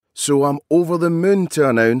So I'm over the moon to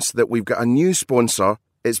announce that we've got a new sponsor.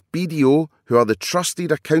 It's BDO, who are the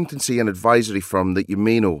trusted accountancy and advisory firm that you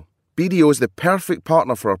may know. BDO is the perfect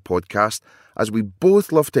partner for our podcast, as we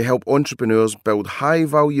both love to help entrepreneurs build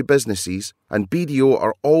high-value businesses, and BDO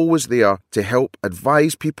are always there to help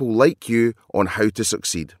advise people like you on how to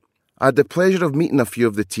succeed. I had the pleasure of meeting a few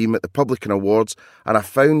of the team at the Publican Awards, and I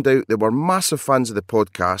found out they were massive fans of the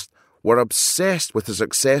podcast, were obsessed with the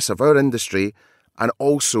success of our industry, and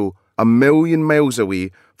also a million miles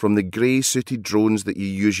away from the grey-suited drones that you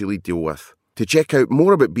usually deal with. To check out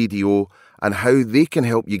more about BDO and how they can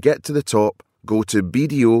help you get to the top, go to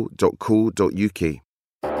bdo.co.uk.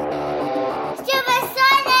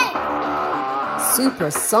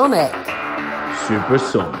 Supersonic!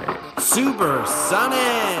 Supersonic! Supersonic!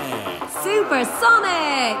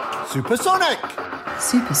 Supersonic! Supersonic! Supersonic!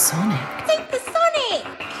 Supersonic!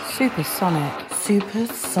 Supersonic!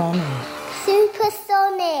 Supersonic!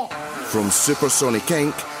 Supersonic! From Supersonic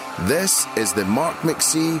Inc., this is the Mark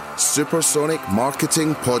McSee Supersonic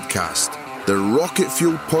Marketing Podcast, the rocket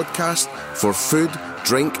fuel podcast for food,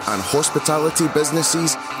 drink and hospitality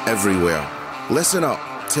businesses everywhere. Listen up,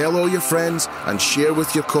 tell all your friends and share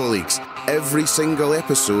with your colleagues. Every single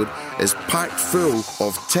episode is packed full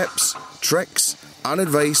of tips, tricks and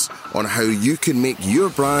advice on how you can make your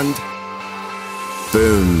brand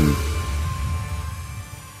boom.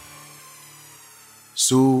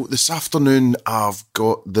 So this afternoon I've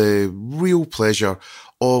got the real pleasure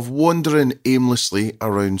of wandering aimlessly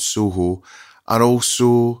around Soho and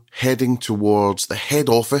also heading towards the head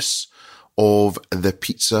office of the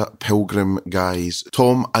Pizza Pilgrim guys,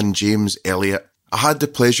 Thom and James Elliot. I had the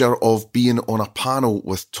pleasure of being on a panel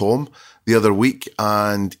with Thom the other week,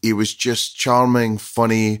 and he was just charming,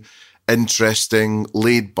 funny, interesting,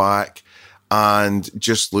 laid back, and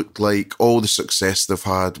just looked like all the success they've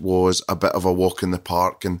had was a bit of a walk in the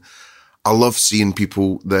park. And I love seeing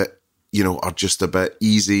people that, you know, are just a bit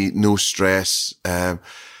easy, no stress,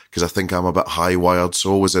 because I think I'm a bit high-wired, so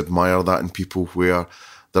I always admire that in people where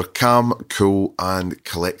they're calm, cool and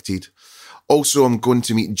collected. Also, I'm going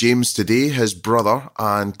to meet James today, his brother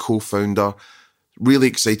and co-founder. Really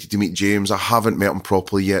excited to meet James. I haven't met him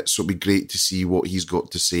properly yet, so it'll be great to see what he's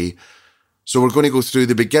got to say. So we're going to go through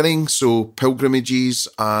the beginning, so pilgrimages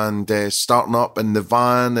and starting up in the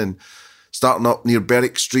van and starting up near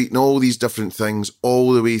Berwick Street and all these different things,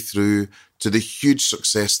 all the way through to the huge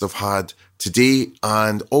success they've had today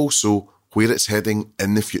and also where it's heading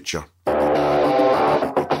in the future.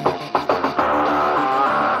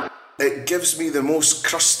 It gives me the most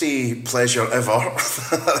crusty pleasure ever.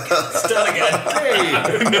 Start again. Hey!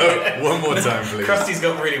 No, one more time, please. Krusty's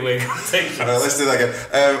got really weird connotations. Let's do that again.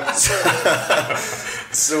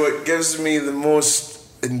 So it gives me the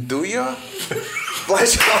most enduya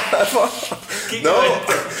pleasure ever.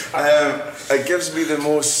 It gives me the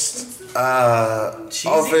most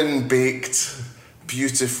oven-baked,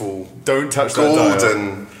 beautiful, Don't touch that dial.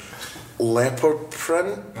 golden leopard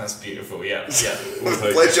print. That's beautiful, yeah.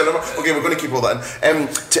 Pleasure ever. Okay, we're going to keep all that in.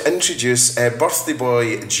 To introduce birthday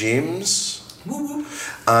boy James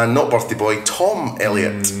and not birthday boy Thom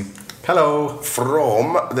Elliot Hello.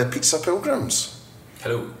 from the Pizza Pilgrims.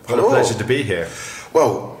 Hello. What a pleasure to be here.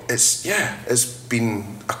 Well, it's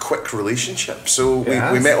been a quick relationship. So we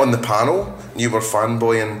Yes. met on the panel. You were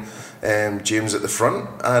fanboying James at the front,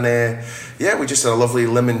 and we just had a lovely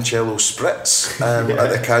limoncello spritz at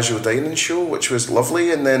the casual dining show, which was lovely.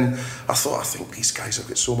 And then I think these guys have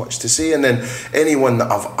got so much to say. And then anyone that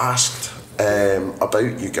I've asked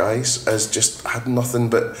about you guys has just had nothing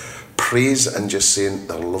but praise and just saying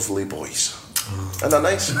they're lovely boys. Isn't that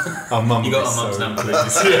nice? Our mum. You got our mum's number.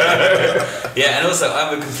 Yeah, and also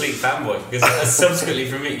I'm a complete fanboy because subsequently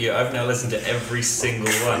from meeting you, I've now listened to every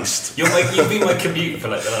single one. You've been my commute for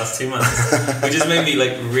like the last 2 months, which has made me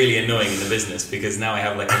like really annoying in the business because now I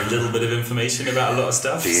have like a little bit of information about a lot of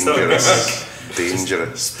stuff. Dangerous.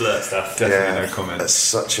 Dangerous. Splurt stuff. Definitely no comment. It's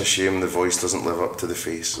such a shame the voice doesn't live up to the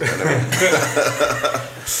face. Anyway.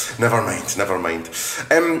 Never mind.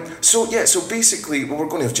 So basically we're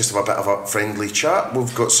going to just have a bit of a friendly chat.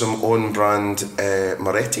 We've got some on-brand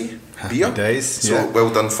Moretti beer. Happy days. So well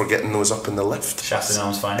done for getting those up in the lift. Shafted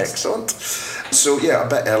Arms finest. Excellent. So a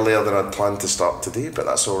bit earlier than I'd planned to start today, but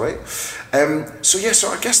that's all right. So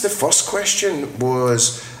I guess the first question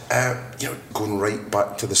was, going right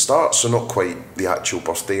back to the start, so not quite the actual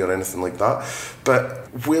birthday or anything like that, but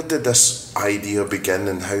where did this idea begin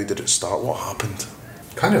and how did it start? What happened?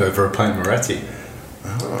 Kind of over a pint Moretti,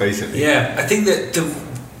 basically. Yeah, I think that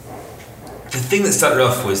the thing that started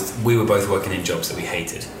off was we were both working in jobs that we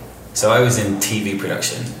hated. So I was in TV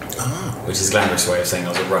production, which is a glamorous way of saying I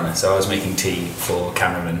was a runner. So I was making tea for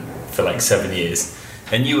cameramen for like 7 years.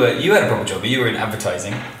 And you had a proper job, but you were in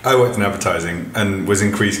advertising. I worked in advertising and was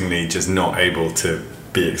increasingly just not able to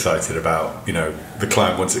be excited about, the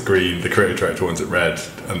client wants it green, the creative director wants it red,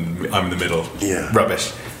 and I'm in the middle. Yeah.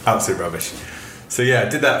 Rubbish. Absolute rubbish. So yeah, I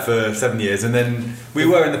did that for 7 years, and then we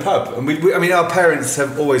were in the pub. And our parents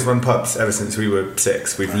have always run pubs ever since we were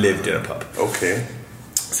 6. We've lived in a pub. Okay.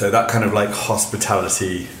 So that kind of like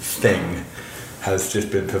hospitality thing has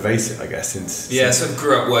just been pervasive, I guess, since... Yeah, so I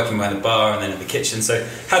grew up working behind the bar and then in the kitchen, so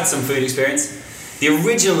had some food experience. The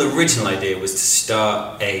original idea was to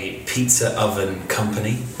start a pizza oven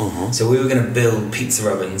company. Mm-hmm. So we were going to build pizza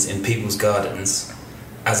ovens in people's gardens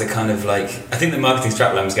as a kind of like... I think the marketing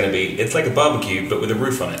strapline was going to be, it's like a barbecue, but with a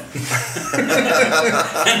roof on it.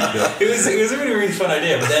 It was a really, really fun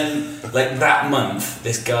idea, but then, like, that month,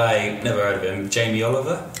 this guy, never heard of him, Jamie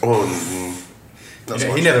Oliver.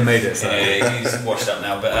 He never made it, so... Yeah, he's washed up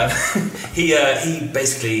now, but he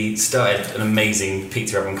basically started an amazing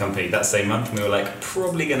pizza oven company that same month, and we were like,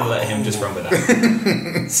 probably going to let him just run with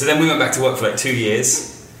that. So then we went back to work for like 2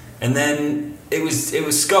 years, and then it was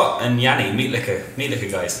Scott and Yanni, Meat Liquor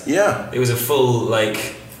guys. Yeah. It was a full,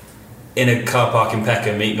 like, in a car park in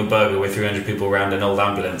Peckham, eating a burger with 300 people around an old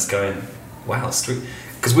ambulance going, wow, street...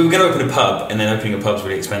 Because we were going to open a pub, and then opening a pub's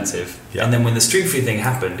really expensive. Yeah. And then when the street food thing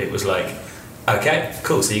happened, it was like... Okay,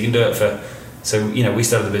 cool. So you can do it for... So, we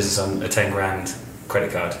started the business on a 10 grand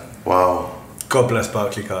credit card. Wow. God bless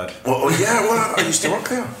Barclaycard. I used to work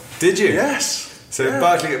there. Did you? Yes. So yeah.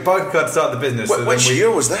 Barclaycard started the business. Which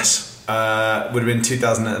year was this? Would have been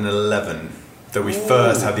 2011 that we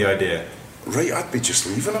first had the idea. Right, I'd be just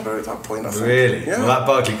leaving about that point, I think. Really? Yeah. Well, that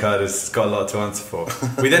Barclaycard has got a lot to answer for.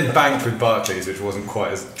 We then banked with Barclays, which wasn't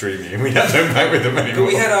quite as dreamy, and we had no bank with them anymore. But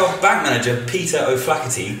we had our bank manager, Peter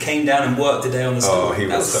O'Flaherty, came down and worked a day on the store. Oh, he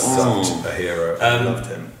was such a hero. I loved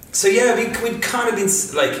him. So yeah, we'd kind of been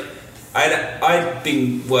like... I'd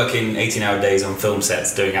been working 18-hour days on film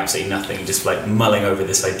sets, doing absolutely nothing, just like mulling over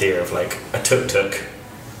this idea of like a tuk-tuk,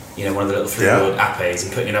 one of the little three-wheeled apes,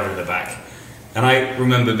 and putting an oven in the back. And I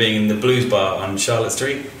remember being in the blues bar on Charlotte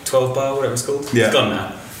Street, 12 bar, whatever it's called. Yeah. It's gone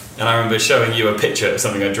now. And I remember showing you a picture of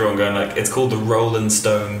something I'd drawn going like, it's called the Rolling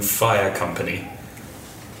Stone Fire Company.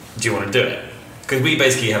 Do you want to do it? Because we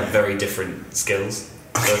basically have very different skills.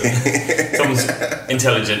 So Tom's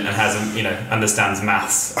intelligent and has, understands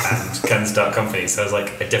maths and can start companies. So I was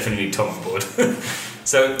like, I definitely need Tom on board.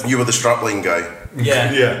 So you were the strapline guy.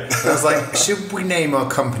 Yeah. Yeah. I was like, should we name our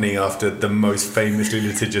company after the most famously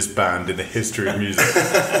litigious band in the history of music?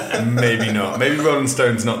 Maybe not. Maybe Rolling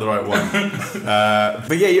Stone's not the right one.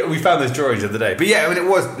 But yeah, we found those drawings the other day. But yeah, it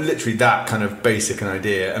was literally that kind of basic an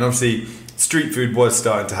idea. And obviously, street food was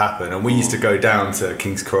starting to happen. And we used to go down to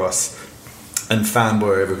King's Cross and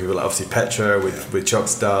fanboy over people like obviously Petra with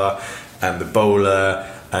Chocstar and the Bowler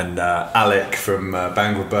and Alec from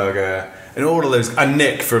Bangor Burger. And all of those, and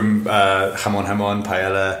Nick from Hamon,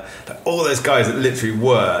 Paella, all those guys that literally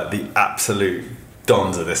were the absolute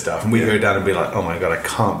dons of this stuff. And we go down and be like, oh my God, I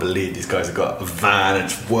can't believe these guys have got a van and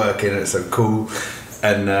it's working and it's so cool.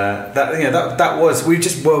 And that was, we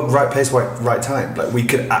just were right place, right time. Like we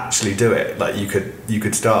could actually do it. Like you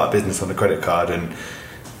could start a business on a credit card and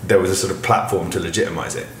there was a sort of platform to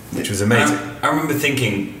legitimize it, which was amazing. I remember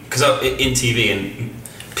thinking, because in TV and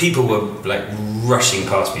people were like rushing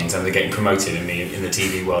past me in terms of getting promoted in the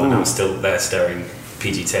TV world, and I was still there stirring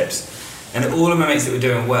PG tips. And all of my mates that were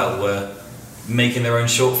doing well were making their own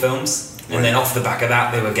short films, and then off the back of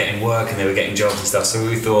that, they were getting work and they were getting jobs and stuff. So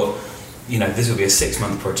we thought, this will be a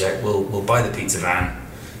 6-month project. We'll buy the pizza van,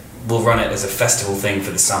 we'll run it as a festival thing for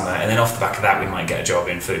the summer, and then off the back of that, we might get a job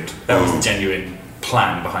in food. That was the genuine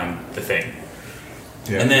plan behind the thing.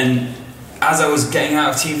 Yeah. And then, as I was getting out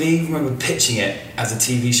of TV, I remember pitching it as a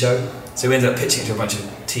TV show. So we ended up pitching it to a bunch of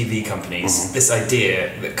TV companies. This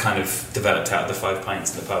idea that kind of developed out of the 5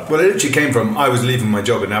 pints in the pub. Well, it literally came from, I was leaving my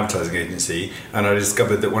job in an advertising agency, and I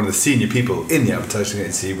discovered that one of the senior people in the advertising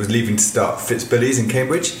agency was leaving to start Fitzbilly's in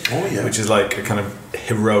Cambridge, which is like a kind of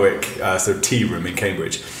heroic sort of tea room in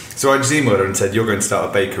Cambridge. So I just emailed her and said, you're going to start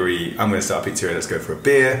a bakery, I'm going to start a pizzeria, let's go for a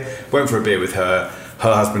beer. Went for a beer with her.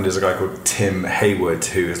 Her husband is a guy called Tim Hayward,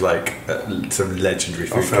 who is like a sort of legendary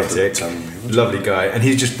food critic. Lovely guy. And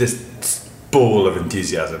he's just this ball of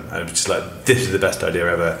enthusiasm. And it was just like, this is the best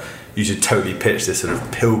idea ever. You should totally pitch this sort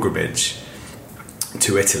of pilgrimage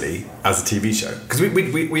to Italy as a TV show. Because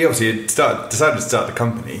we obviously had decided to start the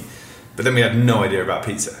company, but then we had no idea about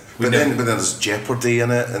pizza. But then there's jeopardy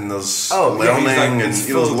in it, and there's learning, and there's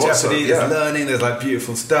lots jeopardy, there's learning, there's like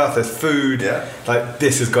beautiful stuff, there's food. Yeah. Like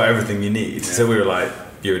this has got everything you need. Yeah. So we were like,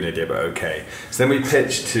 you're an idiot, but okay. So then we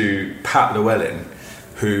pitched to Pat Llewellyn,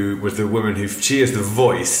 who was the woman she is the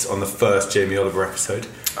voice on the first Jamie Oliver episode.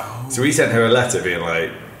 Oh. So we sent her a letter being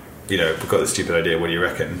like, you know, we've got this stupid idea, what do you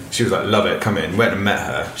reckon? She was like, love it, come in. Went and met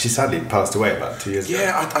her. She sadly passed away about 2 years ago.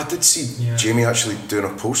 Yeah, I did see Jamie actually doing a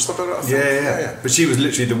post about it, I think. Yeah. But she was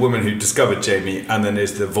literally the woman who discovered Jamie and then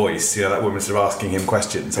is the voice, you know, that woman sort of asking him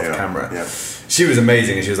questions off camera. Yeah. She was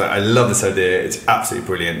amazing, and she was like, I love this idea, it's absolutely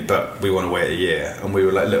brilliant, but we want to wait a year. And we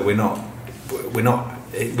were like, look, we don't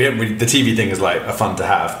really, the TV thing is like a fun to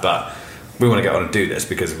have, but we want to get on and do this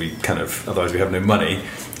because we kind of, otherwise we have no money.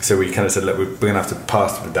 So we kind of said, look, we're going to have to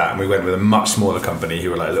pass with that. And we went with a much smaller company who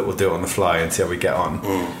were like, look, we'll do it on the fly and see how we get on.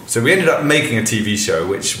 So we ended up making a TV show,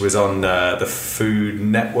 which was on the Food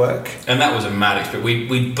Network. And that was a mad experience.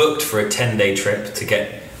 We booked for a 10-day trip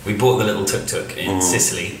we bought the little tuk-tuk in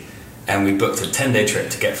Sicily, and we booked a 10-day trip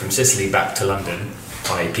to get from Sicily back to London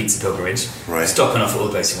by pizza pilgrimage, stopping off at all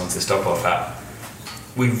the places we wanted to stop off at.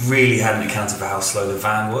 We really hadn't accounted for how slow the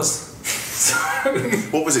van was. So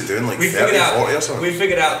what was it doing, like 30, 40 or something? We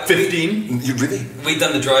figured out 15. You really? We'd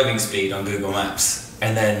done the driving speed on Google Maps,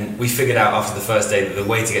 and then we figured out after the first day that the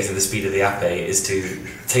way to get to the speed of the Ape is to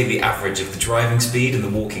take the average of the driving speed and the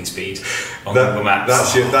walking speed on Google Maps.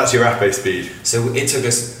 That's your Ape speed. So it took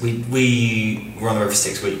us. We were on the road for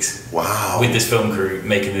 6 weeks. Wow. With this film crew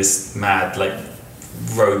making this mad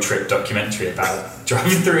road trip documentary about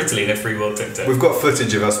driving through Italy in a free-wheel tuk-tuk. We've got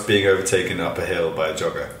footage of us being overtaken up a hill by a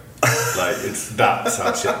jogger. That's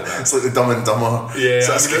how shit the It's like the Dumb and Dumber. Yeah,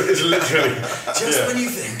 it's literally just when you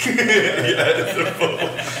think.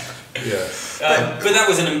 But that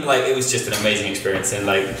was it was just an amazing experience, and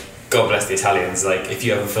God bless the Italians. If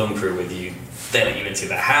you have a film crew with you, they let you into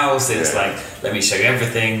their house. It's let me show you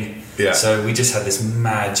everything. Yeah. So we just had this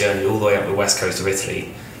mad journey all the way up the west coast of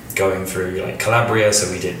Italy, going through Calabria. So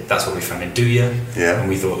that's what we found in Duia. Yeah. And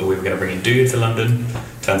we thought that we were going to bring in Duia to London.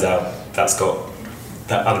 Turns out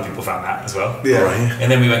that other people found that as well. Yeah. Right.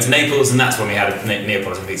 And then we went to Naples, and that's when we had a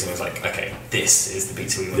Neapolitan pizza, and was like, okay, this is the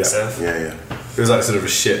pizza we want to serve. Yeah. It was like sort of a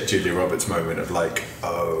shit Julia Roberts moment of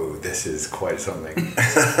oh, this is quite something. And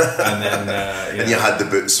then and you had the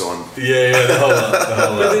boots on. Yeah, the whole lot.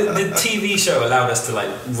 But the TV show allowed us to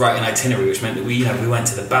write an itinerary, which meant that we went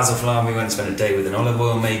to the basil farm, we went and spent a day with an olive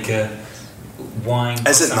oil maker, wine.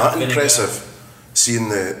 Is it not impressive? Seeing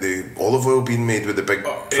the olive oil being made with the big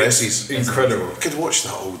presses. It's incredible. I could watch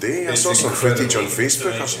that all day. I saw some footage on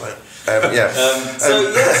Facebook. I was like, so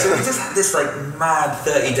we just had this mad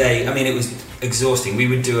 30-day. I mean, it was exhausting. We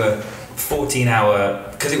would do a 14-hour,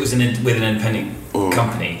 because it was with an independent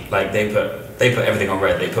company. They put everything on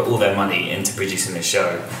red. They put all their money into producing this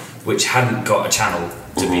show, which hadn't got a channel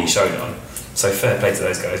to be shown on. So fair play to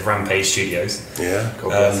those guys. Rampage Studios. Yeah. God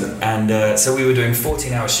bless them. And so we were doing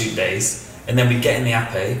 14-hour shoot days. And then we'd get in the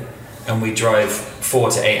Ape and we'd drive 4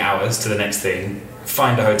 to 8 hours to the next thing,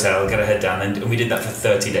 find a hotel, get our head down, and we did that for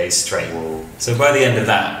 30 days straight. Whoa. So by the end of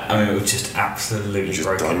that, it was just absolutely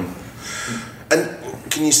broken. Done. And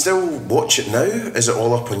can you still watch it now? Is it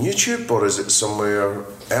all up on YouTube, or is it somewhere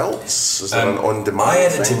else? Is there an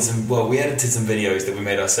on-demand thing? We edited some videos that we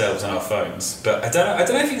made ourselves on our phones, but I don't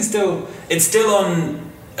know if it's still on.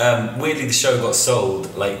 Weirdly, the show got sold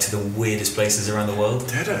to the weirdest places around the world.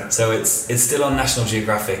 Did it? So it's still on National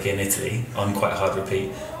Geographic in Italy on quite a hard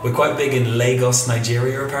repeat. We're quite big in Lagos,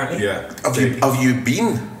 Nigeria, apparently. Yeah. Have you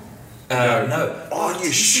been? No. Oh,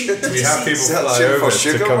 you should. We have people fly over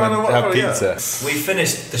to come and have pizza. We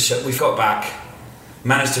finished the show. We got back,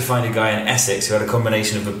 managed to find a guy in Essex who had a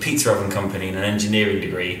combination of a pizza oven company and an engineering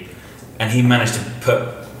degree, and he managed to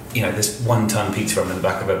put this 1-ton pizza oven in the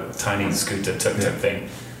back of a tiny scooter tuk-tuk thing.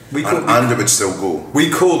 And it would still go. We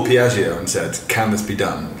called Piaggio and said, can this be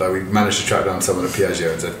done? We managed to track down someone at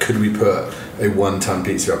Piaggio and said, could we put a 1-ton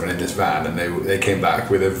pizza oven in this van? And they came back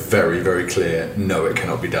with a very, very clear, no, it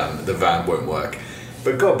cannot be done. The van won't work.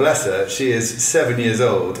 But God bless her, she is 7 years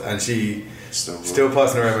old and she still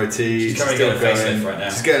passing her MOT. She's trying to get a facelift right now.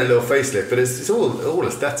 She's getting a little facelift, but it's all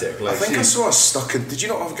aesthetic. I think I saw her stuck in. Did you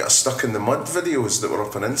not get stuck in the mud videos that were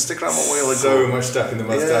up on Instagram a while ago? So much stuck in the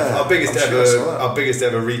mud stuff. Our biggest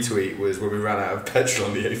ever retweet was when we ran out of petrol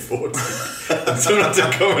on the A40. And someone had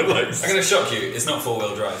to comment I'm going to shock you. It's not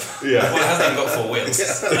 4-wheel drive. Yeah. Well, it hasn't even got 4 wheels.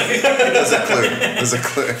 There's a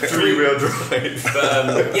clue. 3-wheel drive.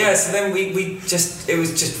 But so then it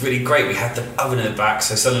was just really great. We had the oven in the back,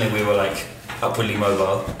 so suddenly we were upwardly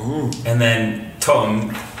mobile. Ooh. And then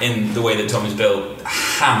Thom, in the way that Thom is built,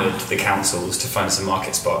 hammered the councils to find us a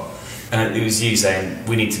market spot. And it was you saying,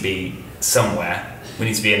 we need to be somewhere. We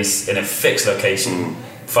need to be in a fixed location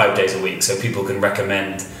 5 days a week, so people can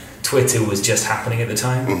recommend Twitter was just happening at the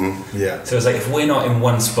time. Yeah. So it was like, if we're not in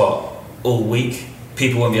one spot all week,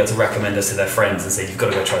 people won't be able to recommend us to their friends and say, you've got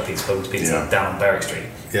to go try Pilgrims Pizza down on Berwick Street.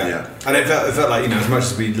 Yeah. And it felt like, as much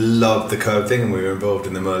as we loved the Curb thing and we were involved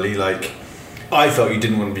in them early, like, I felt you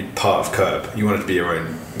didn't want to be part of Curb. You wanted to be your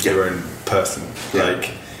own person. Yeah.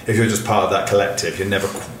 Like, if you're just part of that collective, you're never,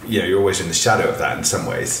 you're always in the shadow of that in some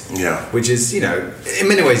ways. Yeah. Which is, in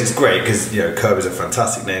many ways it's great because, Curb is a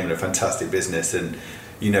fantastic name and a fantastic business, and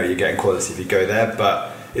you're getting quality if you go there,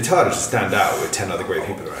 but it's harder to stand out with 10 other great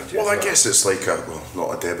people around you. Well, I guess it's like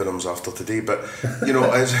not a Debenhams after today, but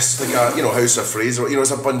it's like a House of Fraser.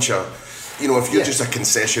 It's a bunch of if you're just a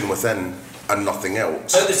concession within and nothing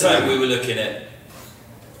else. At the time, we were looking at.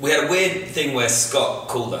 We had a weird thing where Scott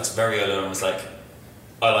called us very early on and was like,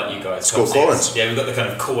 I like you guys. Scott Collins. Yeah, we got the kind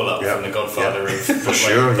of call up from the Godfather of for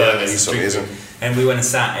sure. He's amazing. And we went and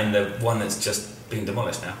sat in the one that's just been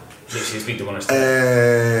demolished now. Literally, it's been demolished.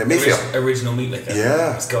 Mayfair. Original meat liquor.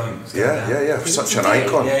 Yeah. It's going Yeah. Such an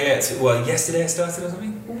icon. Yeah. Yesterday it started or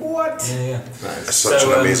something. What? Yeah. Nice. It's such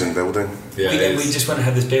an amazing building. Yeah, we just went and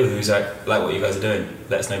had this beer with him. He was like what you guys are doing.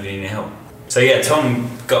 Let us know if you need any help. So Thom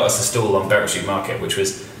got us a stall on Berwick Street Market, which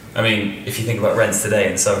was, if you think about rents today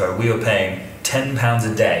in Soho, we were paying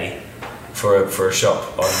 £10 a day for a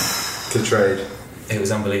shop on to trade. It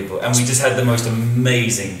was unbelievable, and we just had the most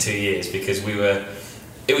amazing 2 years because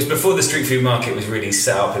it was before the street food market was really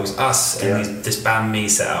set up. It was us and this band Me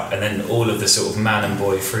set up, and then all of the sort of man and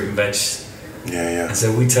boy fruit and veg. Yeah. And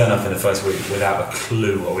so we turned up in the first week without a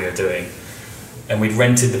clue what we were doing, and we'd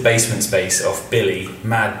rented the basement space off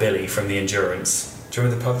Mad Billy from the Endurance. Do you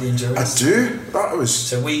remember the pub, the Endurance? I do. That was.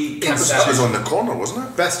 So we camped That out. was on the corner, wasn't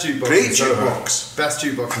it? Best jukebox. Great in Soho. jukebox. Best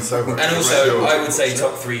jukebox in Soho. And also, I would say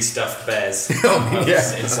top 3 stuffed bears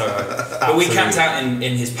in Soho. But we camped out in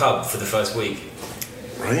his pub for the first week.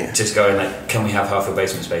 Right. Just going like, can we have half a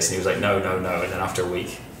basement space? And he was like, no. And then after a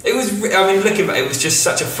week, it was. Looking back, it was just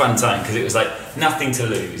such a fun time because it was like nothing to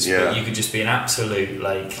lose. Yeah. But you could just be an absolute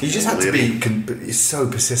like. You just had to be. You're so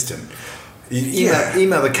persistent. You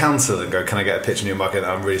email the council and go, can I get a pitch in your market?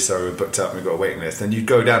 I'm really sorry, we're booked up and we've got a waiting list. And you'd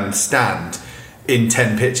go down and stand in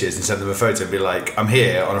 10 pitches and send them a photo and be like, I'm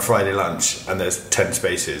here on a Friday lunch and there's 10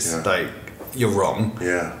 spaces. Yeah. Like, you're wrong.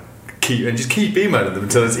 Yeah. Just keep emailing them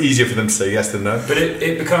until it's easier for them to say yes than no. But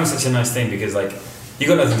it becomes such a nice thing because like you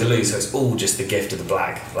got nothing to lose, so it's all just the gift of the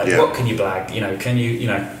blag. Like what can you blag? Can you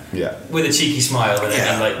with a cheeky smile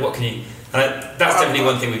and like what can you? And that's definitely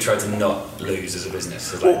one thing we tried to not lose as a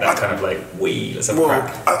business. Is like let's have a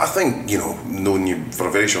crack. I think knowing you for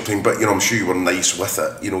a very short time, but I'm sure you were nice with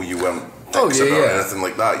it. You weren't dicks about or anything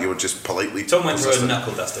like that. You were just politely. Tom went through a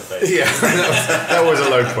knuckle duster phase. Yeah, that was a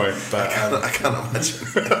low point. But I can't imagine.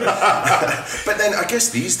 But then I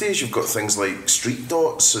guess these days you've got things like street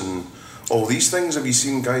dots and all these things. Have you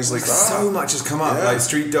seen guys like that? So much has come up, like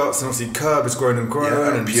street dots, and obviously Curb has grown and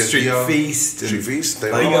grown, and Street Feast. Street Feast. We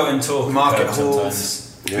go and talk market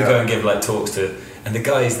halls. We go and give talks to, and the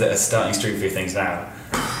guys that are starting street food things now,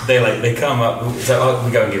 they come up. So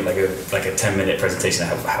we go and give like a 10-minute presentation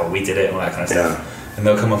of how we did it and all that kind of stuff, and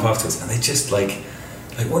they'll come up afterwards, and they just like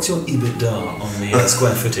what's your EBITDA on the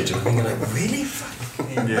square footage? And I'm thinking really.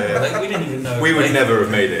 Yeah, we didn't even know. We would never have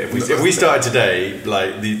made it if we started today.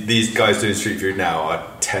 These guys doing street food now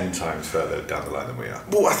are 10 times further down the line than we are.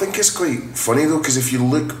 Well, I think it's quite funny though, because if you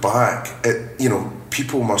look back,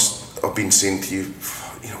 people must have been saying to you,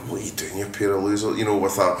 what are you doing, you pair of losers,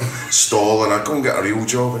 with a stall and I go and get a real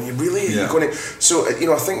job, and you really are you going to? So I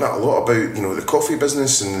think that a lot about the coffee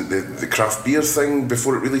business and the craft beer thing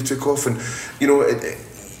before it really took off, and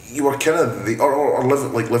you were kind of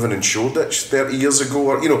living in Shoreditch 30 years ago,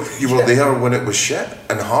 or you were there when it was shit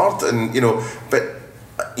and hard, and but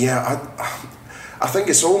I think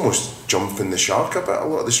it's almost jumping the shark a bit, a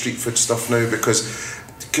lot of the street food stuff now,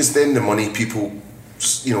 because then the money people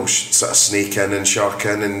sort of snake in and shark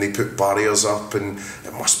in, and they put barriers up, and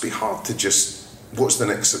it must be hard to just. What's the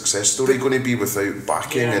next success story going to be without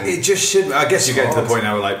backing? Yeah, and it just should. I guess you're getting to the point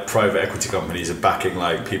now where private equity companies are backing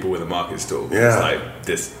people with a market stall. Yeah. It's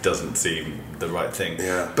this doesn't seem the right thing.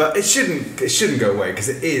 Yeah. But it shouldn't go away, because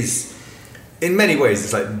it is, in many ways,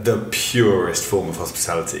 it's the purest form of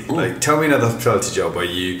hospitality. Ooh. Tell me another hospitality job where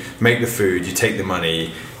you make the food, you take the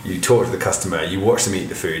money, you talk to the customer, you watch them eat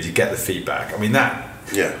the food, you get the feedback. I mean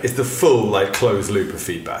it's the full closed loop of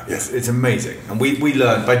feedback. Yeah. It's amazing, and we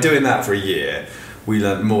learned by doing that for a year. We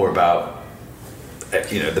learned more about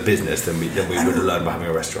the business than we would have learned by having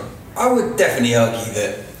a restaurant. I would definitely argue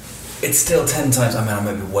that it's still 10 times. I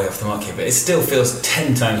may be way off the mark here, but it still feels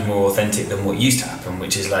 10 times more authentic than what used to happen,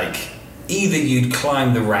 which is either you'd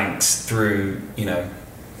climb the ranks through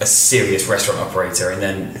a serious restaurant operator and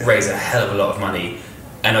then raise a hell of a lot of money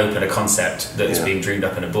and open a concept that is being dreamed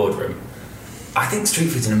up in a boardroom. I think street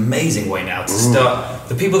food's an amazing way now to start.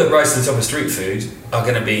 The people that rise to the top of street food are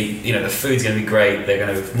going to be, the food's going to be great. They're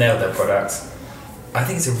going to nail their product. I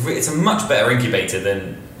think it's a much better incubator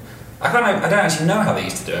than. I don't actually know how they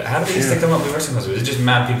used to do it. How did they used to come up with restaurant concepts? Was it just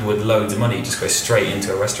mad people with loads of money who just go straight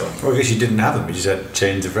into a restaurant? Well, I guess you didn't have them. You just had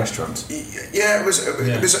chains of restaurants. Yeah, it was.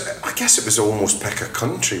 I guess it was almost pick a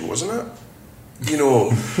country, wasn't it? We'll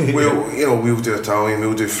do Italian,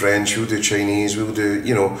 we'll do French, we'll do Chinese, we'll do.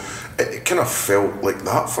 It kind of felt like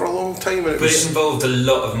that for a long time. And it involved a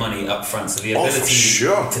lot of money up front, so the ability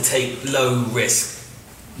to take low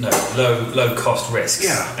cost risks,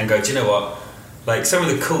 and go. Do you know what? Like some of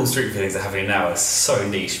the cool street food things that are happening now are so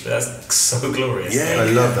niche, but that's so glorious. Yeah, I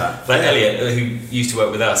love that. Like Elliot, who used to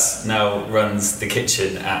work with us, now runs the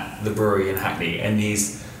kitchen at the brewery in Hackney, and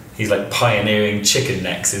he's like pioneering chicken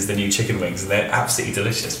necks as the new chicken wings, and they're absolutely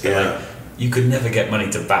delicious. But you could never get money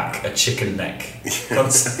to back a chicken neck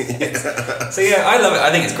concept. So I love it. I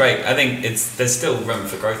think it's great. I think there's still room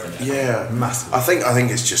for growth in it. Yeah, massive. I think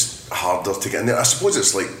it's just harder to get in there. I suppose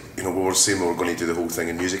it's like we were saying we were going to do the whole thing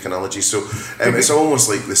in music analogy. So it's almost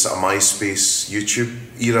like this sort of MySpace, YouTube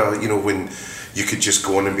era. When you could just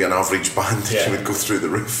go on and be an average band and you would go through the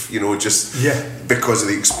roof. Because of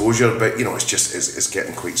the exposure. But it's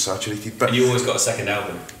getting quite saturated. But and you always got a second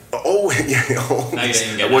album. Oh yeah, now you don't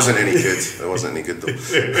even get it wasn't any good. It wasn't any good though.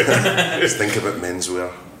 Just think about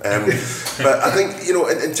menswear. But I think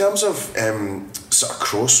in terms of sort of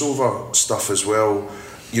crossover stuff as well.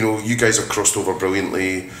 You guys have crossed over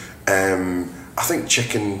brilliantly. I think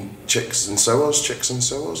Chicks and Sours.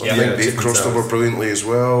 I think they've crossed over brilliantly as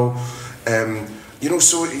well.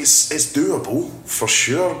 So it's doable for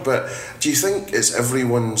sure. But do you think it's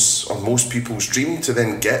everyone's or most people's dream to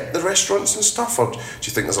then get the restaurants and stuff, or do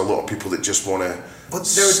you think there's a lot of people that just want to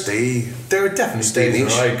stay? There are definitely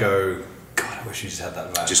days where I go, God, I wish you just had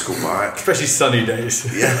that back. Just go back, especially sunny days.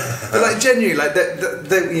 Yeah, but like genuinely, like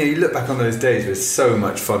you look back on those days with so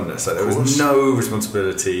much funness. Like there was no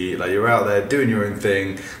responsibility. Like you're out there doing your own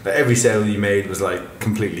thing. Like every sale you made was like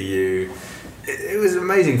completely you. It was an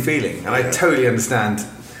amazing feeling, and I totally understand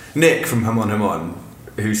Nick from Hum On,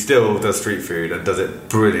 who still does street food and does it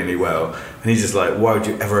brilliantly well. And he's just like, why would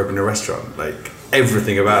you ever open a restaurant? Like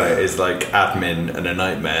everything about it is like admin and a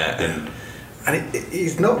nightmare, and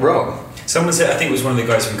he's not wrong. Someone said, I think it was one of the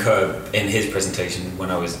guys from Curb in his presentation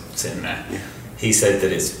when I was sitting there. Yeah. He said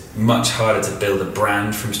that it's much harder to build a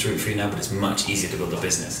brand from street food now, but it's much easier to build a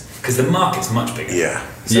business because the market's much bigger. Yeah.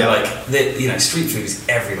 So street food is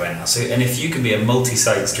everywhere now. So and if you can be a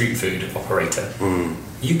multi-site street food operator,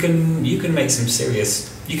 you can make some serious.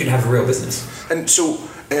 You can have a real business. And so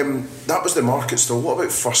that was the market still. What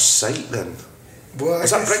about first site then? Well, is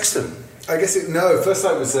that Brixton? I guess first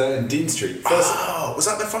site was in Dean Street. Was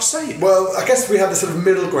that the first site? Well, I guess we had this sort of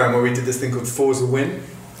middle ground where we did this thing called Forza Win.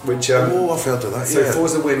 Which I've heard of that. So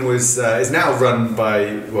Forza Win is now run by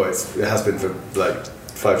it has been for like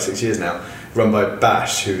 5 or 6 years now, run by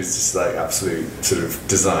Bash, who's just like absolute sort of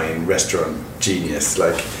design restaurant genius.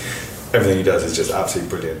 Like everything he does is just absolutely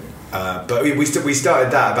brilliant. But we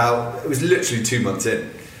started that it was literally 2 months in.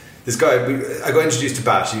 This guy, I got introduced to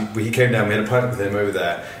Bash. He came down. We had a pint with him over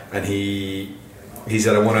there, and he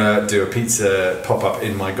said, "I want to do a pizza pop up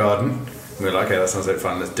in my garden." We were like, okay, that sounds like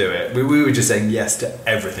fun, let's do it. We were just saying yes to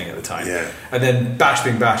everything at the time. Yeah. And then Bash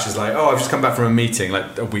being Bash is like, I've just come back from a meeting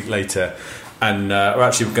like a week later, and we're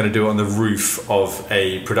actually going to do it on the roof of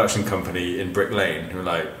a production company in Brick Lane. And we're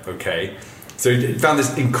like, okay. So we found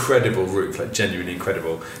this incredible roof, like genuinely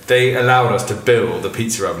incredible. They allowed us to build a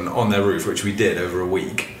pizza oven on their roof, which we did over a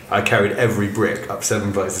week. I carried every brick up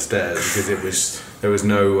 7 flights of stairs because there was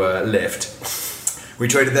no lift. We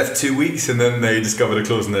traded there for 2 weeks, and then they discovered a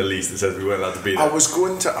clause in their lease that says we weren't allowed to be there. I was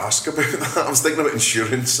going to ask about that. I was thinking about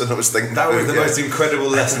insurance, and I was thinking that was the most incredible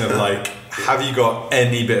lesson of like, have you got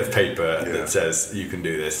any bit of paper that says you can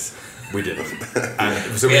do this? We didn't.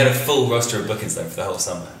 And so we had a full roster of bookings then for the whole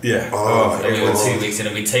summer. Yeah. We were 2 weeks in,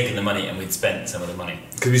 and we'd taken the money and we'd spent some of the money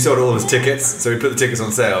because we sold all his tickets. So we put the tickets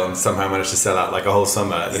on sale and somehow managed to sell out like a whole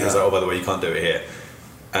summer. And it was like, by the way, you can't do it here.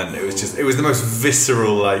 And it was the most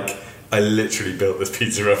visceral like. I literally built this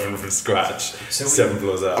pizza oven from scratch, 7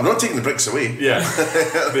 floors up. I'm not taking the bricks away. Yeah,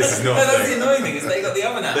 this is not. No, that's the annoying thing is they got the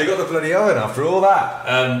oven out. They got the bloody oven after all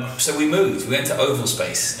that. So we moved. We went to Oval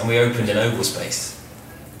Space and we opened in Oval Space,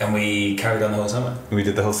 and we carried on the whole summer. We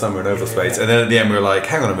did the whole summer in Oval Space, and then at the end we were like,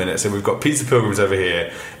 hang on a minute. So we've got Pizza Pilgrims over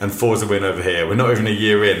here and Forza Win over here. We're not even a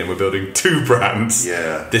year in, and we're building 2 brands.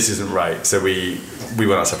 Yeah, this isn't right. So we we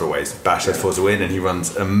went our separate ways. Bash does Forza Win, and he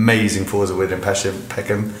runs amazing Forza Win in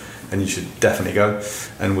Peckham, and you should definitely go.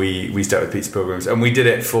 And we started with Pizza Pilgrims, and we did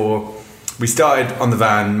it we started on the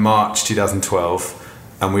van March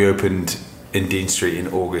 2012, and we opened in Dean Street in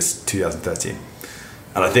August 2013.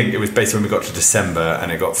 And I think it was basically when we got to December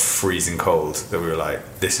and it got freezing cold that we were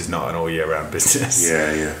like, this is not an all year round business.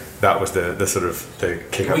 Yeah. That was the sort of the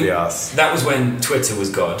kick up the arse. That was when Twitter was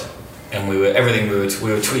God, and we were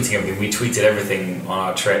tweeting everything. We tweeted everything on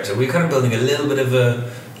our trip, so we were kind of building a little bit of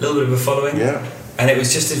a following. Yeah. And it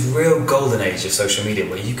was just this real golden age of social media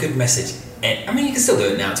where you could message. I mean, you can still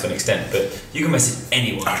do it now to an extent, but you can message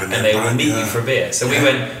anyone and they will meet you for a beer. So we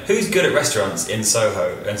went, who's good at restaurants in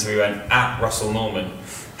Soho? And so we went, at Russell Norman.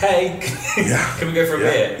 Hey, can we go for a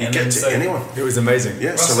beer? You get to anyone. It was amazing.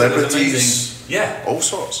 Yeah, Russell celebrities. Yeah, all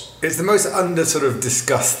sorts. It's the most under sort of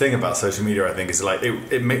discussed thing about social media, I think, is like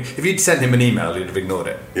if you'd sent him an email, he'd have ignored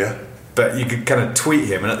it. Yeah. But you could kind of tweet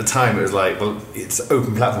him, and at the time it was like, well, it's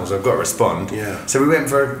open platform, so I've got to respond. Yeah. So we went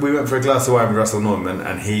for a glass of wine with Russell Norman,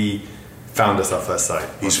 and he found us our first site.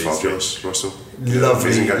 He's fabulous, Russell.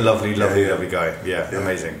 Lovely guy. guy. Yeah,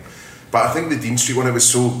 amazing. But I think the Dean Street one, it was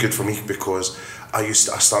so good for me because I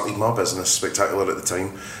started my business, Spectacular at the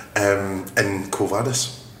time, in Cove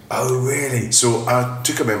Addis. Oh, really? So I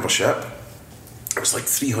took a membership. It was like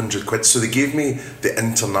 300 quid. So they gave me the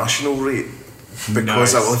international rate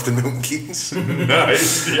because I lived in Milton Keynes.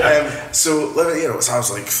 Nice. Yeah. So I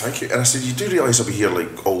was like, thank you. And I said, you do realise I'll be here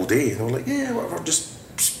like all day? And they were like, yeah, whatever, just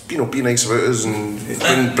be nice about us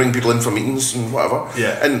and bring people in for meetings and whatever.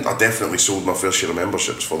 Yeah. And I definitely sold my fair share of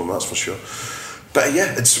memberships for them, that's for sure. But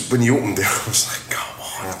yeah, it's when you opened it, I was like, come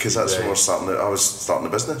on, because that's when I was starting the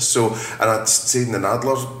business. So, and I'd stayed in the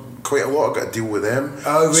Nadler quite a lot. I got a deal with them.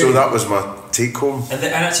 Oh, really? So that was my take home. and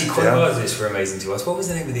actually, Quadvisors were amazing to us. What was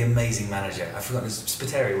the name of the amazing manager? I forgot his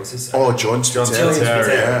Spiteri. What's his? Oh, John Spiteri.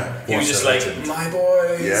 Yeah. He was just like, my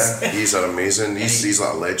boys. Yeah, he's an amazing. He's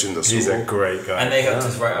like a legend. He's a great guy. And they helped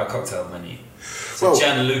us write our cocktail menu. So Well,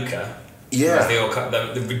 Gianluca. Yeah.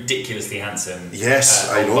 The ridiculously handsome. Yes,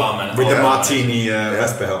 I know. barman with the barman. martini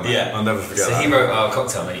Vespa helmet. Yeah, I'll never forget so that. he wrote our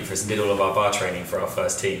cocktail menu for us and did all of our bar training for our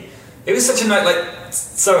first team. It was such a night, like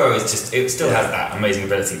Soho is just, it still has that amazing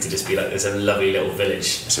ability to just be like, there's a lovely little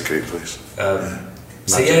village. It's a great place.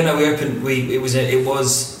 So yeah, no, we opened. It was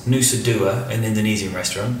Nusa Dua, an Indonesian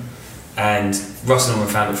restaurant, and Russell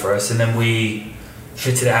Norman found it for us, and then we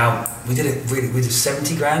fitted it out. We did it really. We did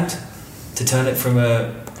 70 grand to turn it from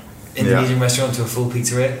a Indonesian restaurant to a full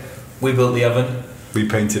pizzeria. We built the oven. We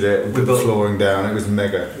painted it. We put the flooring down. It was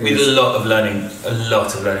mega. We did a lot of learning.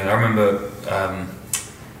 I remember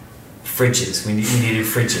fridges. We needed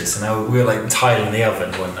fridges, and we were like tiling the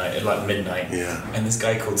oven one night at like midnight. Yeah. And this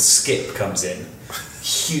guy called Skip comes in,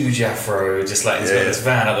 huge afro, just like he's got this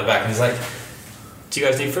van at the back, and he's like, "Do you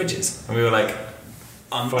guys need fridges?" And we were like,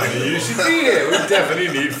 You should be here. We definitely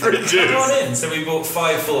need fridges. "Come on in." So we bought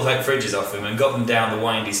 5 full height fridges off him and got them down the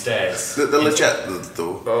windy stairs. They're legit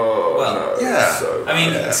though. Oh, Well, no. yeah. So I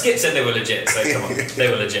mean, Skip said they were legit, so come on, they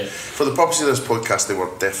were legit. For the purpose of this podcast, they were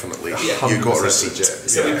definitely. Yeah. You got a 100% receipt. legit.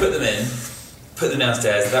 So we put them in, put them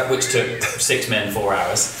downstairs, that which took 6 men 4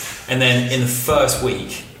 hours. And then in the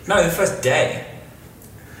first day,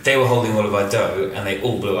 they were holding all of our dough and they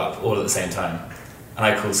all blew up all at the same time. And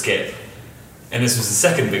I called Skip. And this was the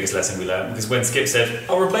second biggest lesson we learned, because when Skip said,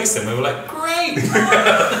 "I'll replace them," we were like, "Great!"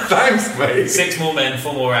 Thanks, mate. 6 more men,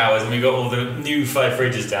 4 more hours, and we got all the new 5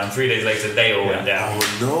 fridges down. 3 days later, they all went down.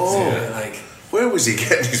 Oh no! So we were like, Where was he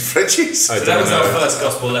getting his fridges? so that was our first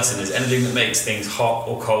gospel lesson: is anything that makes things hot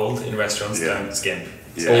or cold in restaurants, don't skimp.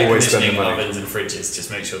 Yeah. So air Always spend the conditioning, money. ovens and fridges,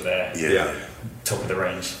 just make sure they're Yeah. top of the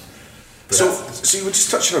range. So you were just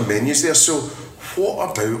touching on menus there. So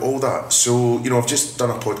what about all that? So I've just done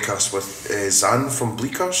a podcast with Zan from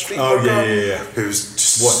Bleecker Street. Oh, Burger, yeah. Who's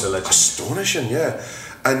just What a legend. astonishing, yeah.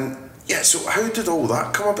 And yeah, so how did all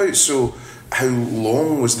that come about? So how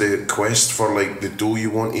long was the quest for like the dough you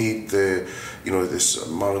wanted, this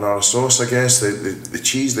marinara sauce, I guess, the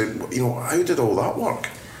cheese, how did all that work?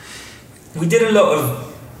 We did a lot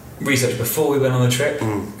of research before we went on the trip.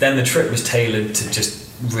 Then the trip was tailored to just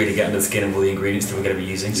really get under the skin of all the ingredients that we're going to be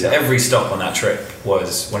using. So every stop on that trip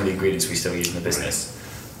was one of the ingredients we still use in the business.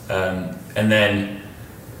 And then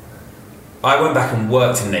I went back and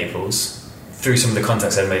worked in Naples through some of the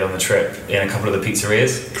contacts I'd made on the trip in a couple of the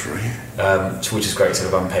pizzerias. Great. Which is great,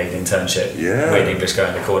 sort of unpaid internship. Yeah. Waiting English guy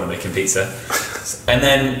in the corner making pizza. and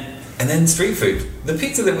then street food. The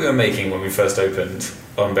pizza that we were making when we first opened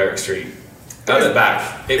on Berwick Street, I look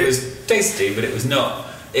back, it was tasty, but it was not.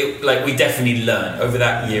 We definitely learned over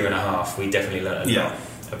that year and a half. We definitely learned a lot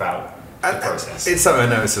about the process. It's something I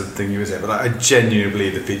know it's something you were saying, but like, I genuinely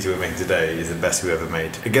believe the pizza we're making today is the best we've ever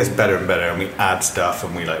made. It gets better and better, and we add stuff,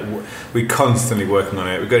 and we're constantly working on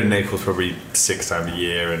it. We go to Naples probably 6 times a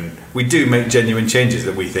year, and we do make genuine changes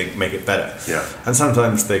that we think make it better. Yeah. And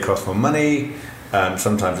sometimes they cost more money.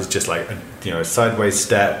 Sometimes it's just like a sideways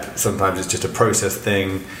step. Sometimes it's just a process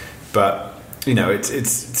thing, but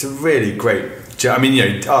it's a really great. I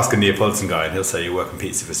mean, ask a Neapolitan guy and he'll say you work in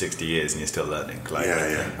pizza for 60 years and you're still learning.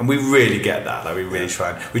 And we really get that. Like we really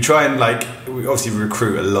try and we obviously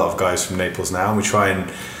recruit a lot of guys from Naples now, and we try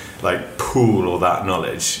and like pool all that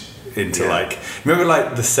knowledge into remember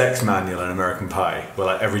like the sex manual in American Pie, where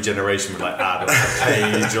like every generation would like add a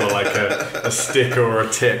page or like a sticker or a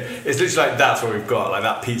tip. It's literally like that's what we've got, like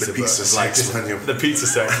that pizza book, sex manual. The pizza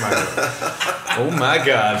sex manual. Oh my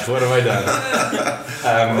god, what have I done?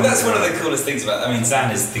 Well, that's one of the coolest things about. I mean, Zan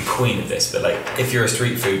is the queen of this, but like if you're a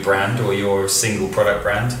street food brand or you're a single product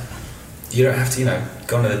brand, you don't have to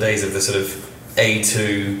gone are the days of the sort of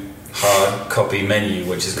A2 hard copy menu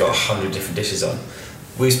which has got 100 different dishes on.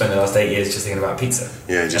 We've spent the last 8 years just thinking about pizza.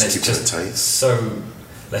 Yeah, just and it's keeping it just tight. so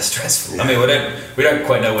less stressful. Yeah. I mean, we don't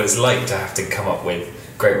quite know what it's like to have to come up with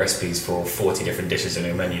great recipes for 40 different dishes in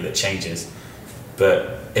a menu that changes.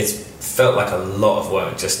 But it's felt like a lot of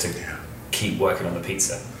work just to keep working on the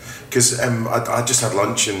pizza. Because I just had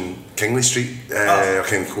lunch in Kingley Street, or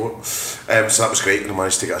Kingley Court, so that was great, and I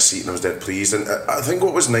managed to get a seat and I was dead pleased. And I think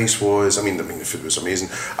what was nice was, I mean the food was amazing.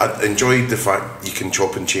 I enjoyed the fact you can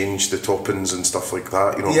chop and change the toppings and stuff like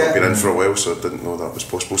that. I've been in for a while, so I didn't know that was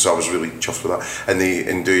possible, so I was really chuffed with that. And the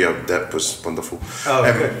Nduja dip was wonderful.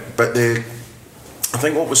 But I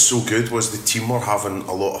think what was so good was the team were having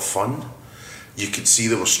a lot of fun. You could see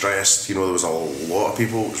they were stressed, there was a lot of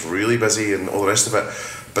people, it was really busy and all the rest of it,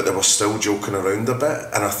 but they were still joking around a bit,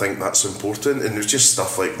 and I think that's important. And there's just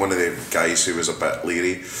stuff like one of the guys who was a bit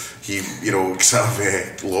leery, he sort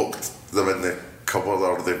of locked them in the cupboard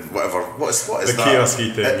or the whatever, what is the that?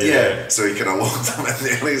 kiosky thing, so he kind of locked them in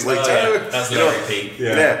there and he's like, that's Larry Pete.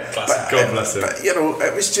 God bless him. But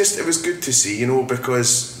it was good to see,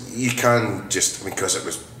 because you can just, because it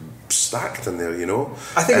was stacked in there,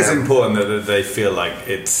 I think it's important that they feel like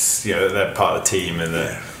it's they're part of the team, and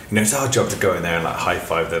that it's our job to go in there and like high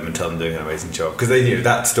five them and tell them they're doing an amazing job, because they do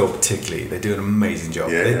that store particularly, they do an amazing job.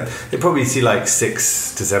 They probably see like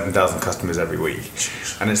 6,000 to 7,000 customers every week,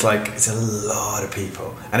 and it's a lot of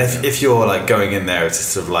people. And if you're like going in there as a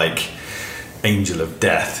sort of like angel of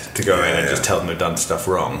death to go in and just tell them they've done stuff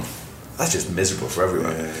wrong, that's just miserable for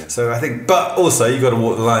everyone. So I think, but also you got to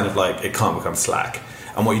walk the line of like it can't become slack.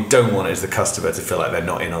 And what you don't want is the customer to feel like they're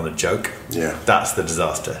not in on the joke. Yeah, that's the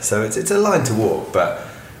disaster. So it's a line to walk, but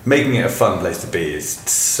making it a fun place to be is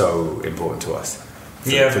so important to us.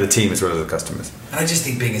 For the team as well as the customers. And I just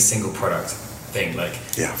think being a single product thing,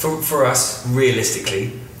 for us,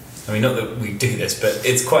 realistically, I mean, not that we do this, but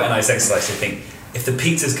it's quite a nice exercise to think if the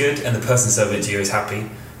pizza's good and the person serving it to you is happy,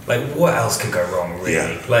 like what else could go wrong, really?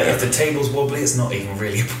 If the table's wobbly, it's not even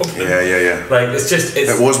really a problem. Like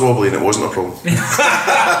it was wobbly and it wasn't a problem.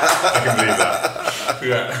 I can believe that.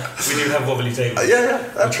 We do have wobbly tables.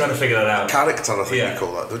 I'm trying to figure that out. Character, I think you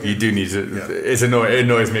call that, don't you? You do need to. It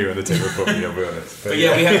annoys me when the table's wobbly, I'll be honest. But we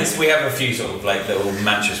have a few sort of like little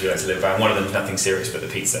mantras we like to live by. One of them is nothing serious but the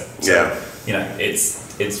pizza. So,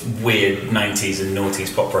 it's weird 90s and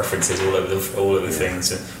noughties pop references all over the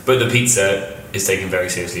things, but the pizza is taken very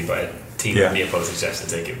seriously by a team of Neapolitan chefs to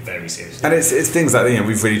take it very seriously. And it's things like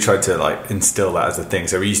we've really tried to like instill that as a thing.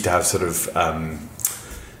 So we used to have sort of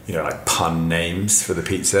like pun names for the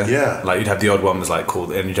pizza. Like you'd have the odd one was like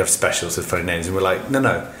called, and you'd have specials with funny names, and we're like,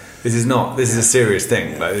 no, this is a serious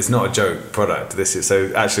thing. Like it's not a joke product. This is,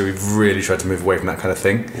 so actually we've really tried to move away from that kind of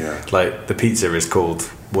thing. Like the pizza is called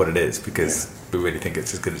what it is because we really think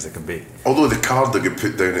it's as good as it can be. Although the card that you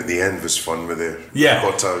put down at the end was fun with the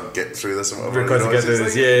got to get through this and whatever. Got to get through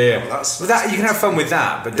this, Well, that you can have fun with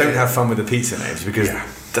that, but don't have fun with the pizza names because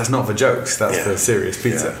that's not for jokes. That's for serious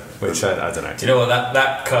pizza, which I don't know. Do you know what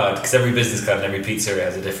that card? Because every business card and every pizzeria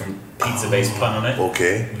has a different pizza-based pun on it.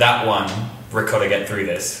 Okay. That one, ricotta get through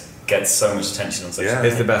this, gets so much attention on social media.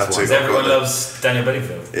 It's the best one. Because everyone loves Daniel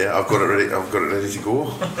Bedingfield. Yeah, I've got it ready to go.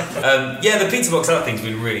 The pizza box art thing's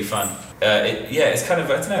been really fun. It's kind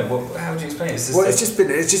of, I don't know, how would you explain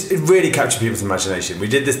it? It really captured people's imagination. We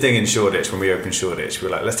did this thing in Shoreditch when we opened Shoreditch. We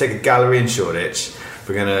were like, let's take a gallery in Shoreditch.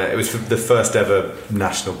 It was the first ever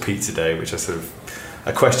National Pizza Day, which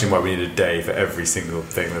I question why we need a day for every single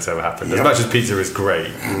thing that's ever happened. As much as pizza is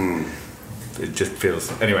great, it just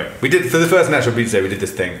feels... Anyway, we did, for the first National Pizza Day, we did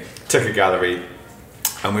this thing, took a gallery,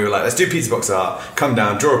 and we were like, let's do pizza box art, come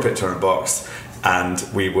down, draw a picture on a box, and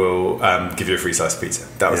we will give you a free slice of pizza.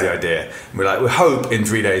 That was the idea. And we're like, we hope in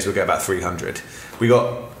 3 days we'll get about 300. We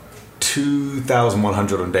got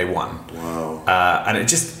 2,100 on day one. Wow. And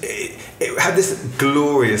it had this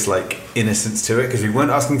glorious like innocence to it, because we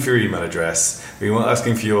weren't asking for your email address, we weren't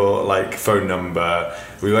asking for your like phone number,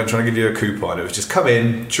 we weren't trying to give you a coupon. It was just come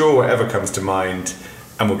in, draw whatever comes to mind,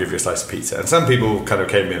 and we'll give you a slice of pizza. And some people kind of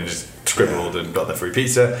came in and just scribbled and got their free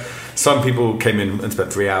pizza. Some people came in and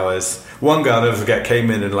spent 3 hours. One guy, I'll never forget,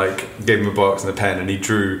 came in and like gave him a box and a pen, and he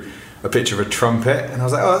drew a picture of a trumpet, and I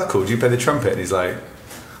was like, oh, that's cool, do you play the trumpet? And he's like,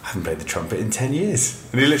 I haven't played the trumpet in 10 years.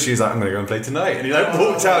 And he literally was like, I'm going to go and play tonight. And he like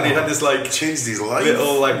walked out, and he had this like changed his life,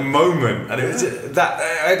 little like moment. And it was just, that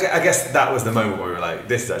I guess that was the moment where we were like,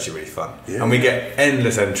 this is actually really fun. And we get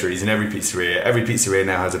endless entries in every pizzeria. Every pizzeria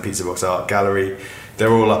now has a pizza box art gallery.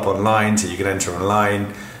 They're all up online, so you can enter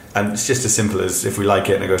online. And it's just as simple as, if we like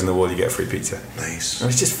it and it goes on the wall, you get a free pizza. Nice. And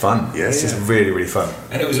it's just fun. Yeah, it's just really, really fun.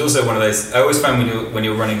 And it was also one of those, I always find when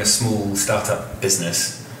you're running a small startup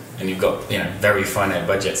business and you've got very finite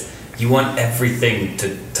budgets, you want everything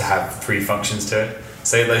to have three functions to it.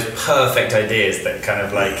 So those perfect ideas that kind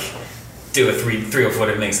of like do a three or four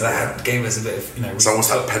different things. So that gave us a bit of It's almost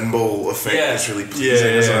that pinball effect. Yeah. It's really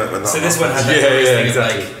pleasing, isn't it? When that so this one had happens? that thing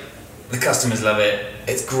exactly. of like, the customers love it.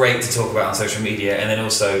 It's great to talk about on social media, and then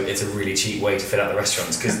also it's a really cheap way to fit out the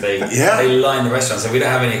restaurants, because they line the restaurants, so we don't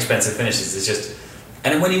have any expensive finishes. It's just,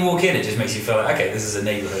 and then when you walk in, it just makes you feel like, okay, this is a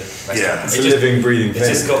neighbourhood restaurant. Yeah, it's a living, breathing thing.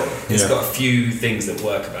 It's got a few things that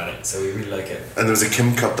work about it, so we really like it. And there was a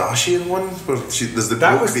Kim Kardashian one where there's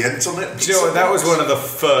the internet. Do you know what? That was one of the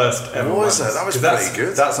first ever ones. That was pretty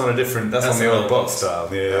good. That's on a different. That's on the old box style.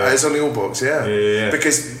 Yeah, it's on the old box. Yeah.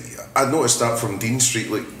 Because I noticed that from Dean Street,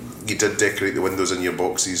 like, you did decorate the windows in your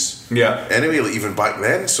boxes. Yeah. Anyway, like, even back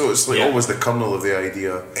then, so it's like always the kernel of the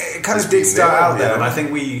idea. It kind of did start out there, and I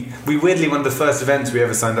think we weirdly, one of the first events we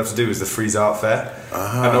ever signed up to do was the Freeze Art Fair.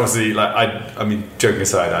 And obviously, like I mean, joking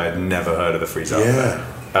aside, I had never heard of the Freeze Art Fair.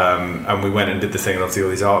 And we went and did the thing, and obviously all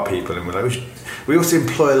these art people, and we're like, we also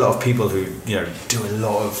employ a lot of people who do a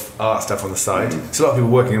lot of art stuff on the side. So a lot of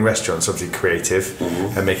people working in restaurants, obviously creative,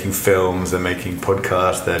 and making films, they're making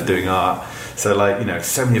podcasts, they're doing art. So like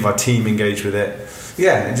so many of our team engaged with it.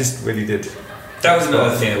 Yeah, it just really did. That was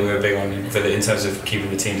another thing that we were big on in terms of keeping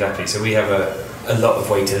the teams happy. So we have a lot of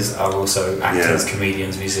waiters are also actors,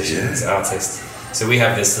 comedians, musicians, artists. So we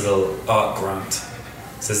have this little art grant.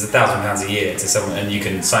 So it's £1,000 a year to someone, and you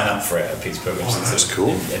can sign up for it at Pizza Pilgrims. That's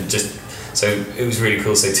cool. And just so it was really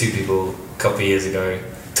cool. So 2 people a couple of years ago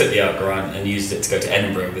took the art grant and used it to go to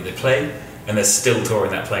Edinburgh with their play. And they're still touring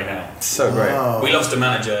that play now. So great. We lost a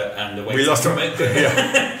manager and a waiter. We lost from it.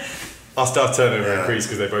 Our staff turnover increased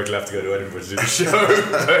because they both left to go to Edinburgh to do the show.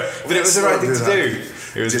 but it was the right thing to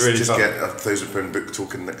do. It was really fun. Get a £1,000 book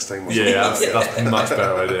token next time. Or that's a much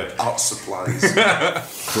better idea. Art supplies.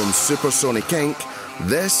 From Supersonic Inc.,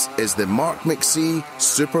 this is the Mark McC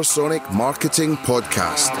Supersonic Marketing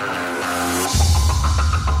Podcast.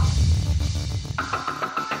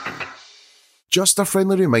 Just a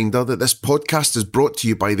friendly reminder that this podcast is brought to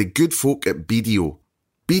you by the good folk at BDO.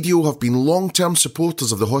 BDO have been long-term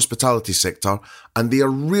supporters of the hospitality sector, and they are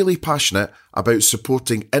really passionate about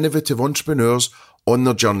supporting innovative entrepreneurs on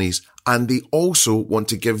their journeys, and they also want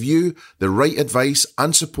to give you the right advice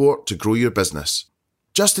and support to grow your business.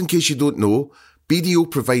 Just in case you don't know, BDO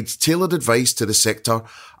provides tailored advice to the sector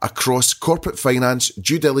across corporate finance,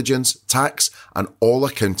 due diligence, tax, and all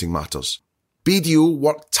accounting matters. BDO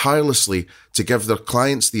work tirelessly to give their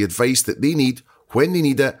clients the advice that they need when they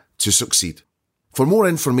need it to succeed. For more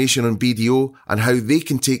information on BDO and how they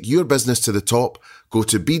can take your business to the top, go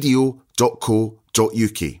to bdo.co.uk.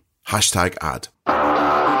 #ad.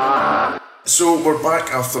 So we're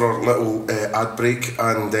back after our little ad break,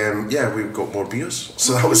 and we've got more beers,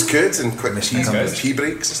 so that was good, and quick tea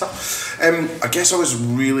breaks and stuff. I guess I was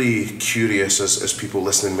really curious, as people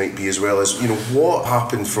listening might be as well, as what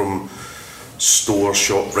happened from store,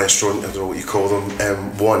 shop, restaurant, I don't know what you call them,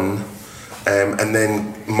 and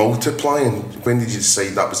then multiplying. When did you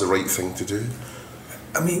decide that was the right thing to do?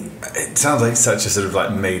 I mean, it sounds like such a sort of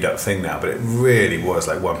like made up thing now, but it really was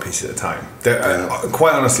like one piece at a time.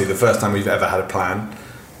 Quite honestly, the first time we've ever had a plan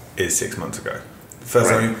is 6 months ago. The first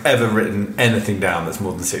time we've ever written anything down that's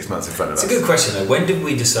more than 6 months in front of us. It's a good question though. When did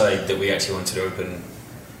we decide that we actually wanted to open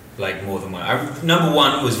like more than one? Number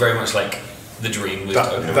one was very much like the dream was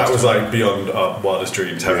to open that was like beyond our wildest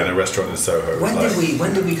dreams, having a restaurant in Soho. When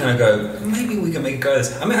did we kind of go, maybe we can make a go of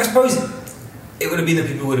this? I mean, I suppose it would have been that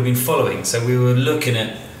people would have been following, so we were looking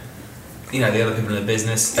at the other people in the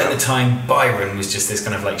business. At the time, Byron was just this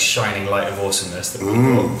kind of like shining light of awesomeness that we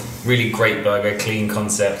brought. Really great burger, clean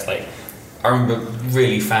concept, like I remember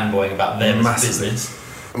really fanboying about them as business.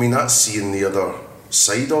 I mean, that's seeing the other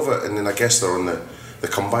side of it, and then I guess they're on the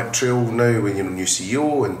comeback trail now when you're a new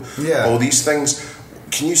CEO and all these things.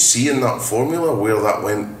 Can you see in that formula where that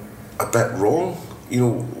went a bit wrong? You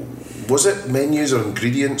know, was it menus or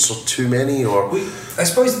ingredients or too many? Or I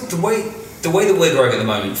suppose the way that we're growing at the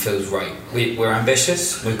moment feels right. We're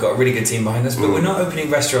ambitious. We've got a really good team behind us, but we're not opening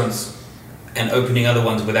restaurants and opening other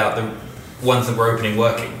ones without the ones that we're opening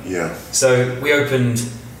working. Yeah. So we opened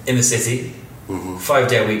in the city,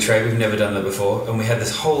 5-day-a-week trade. We've never done that before, and we had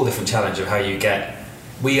this whole different challenge of how you get.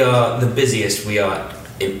 We are the busiest we are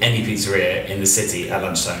in any pizzeria in the city at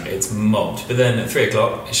lunchtime. It's mobbed, but then at 3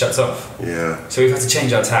 o'clock it shuts off. Yeah. So we've had to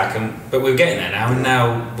change our tack, but we're getting there now, and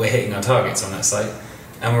now we're hitting our targets on that site,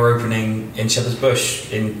 and we're opening in Shepherd's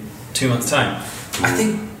Bush in 2 months' time.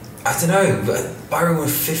 I don't know, but Byron were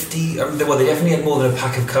 50. Well, they definitely had more than a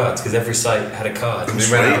pack of cards because every site had a card.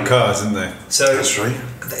 They ran out of cars, didn't they? So that's right.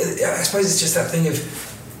 I suppose it's just that thing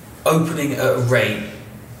of opening at a rate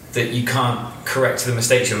that you can't correct the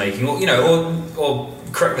mistakes you're making, or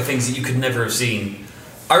correct the things that you could never have seen.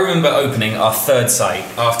 I remember opening our third site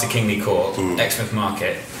after Kingley Court, Exmouth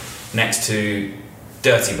Market, next to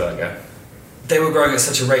Dirty Burger. They were growing at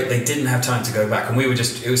such a rate they didn't have time to go back, and it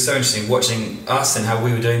was so interesting watching us and how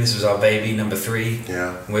we were doing. This was our baby, number 3.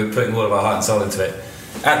 Yeah. We were putting all of our heart and soul into it.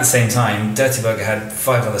 At the same time, Dirty Burger had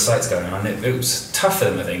 5 other sites going on. It was tough for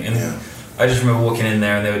them, I think. And I just remember walking in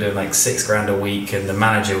there and they were doing like $6,000 a week, and the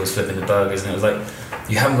manager was flipping the burgers, and it was like,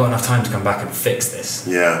 you haven't got enough time to come back and fix this.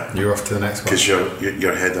 Yeah. You're off to the next one. Because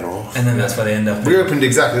you're heading off. And then that's where they end up. We opened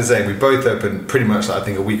exactly the same. We both opened pretty much, I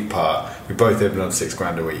think, a week apart. We both opened on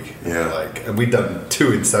 $6,000 a week. Yeah. And we'd done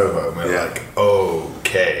 2 in Soho, and we were like,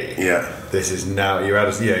 okay. Yeah. This is now, you're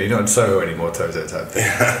not in Soho anymore, Tozo type thing.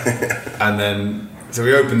 And then, so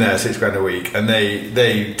we opened there $6,000 a week, and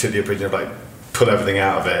they took the opinion of like, pull everything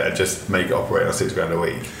out of it and just make it operate on $6,000 a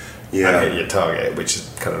week. And hit your target, which is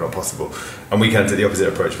kind of not possible. And we kind of took the opposite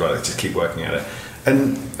approach, right? Like, just keep working at it.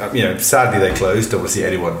 And sadly they closed. Obviously,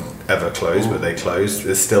 anyone ever closed, but they closed.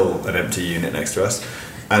 There's still an empty unit next to us,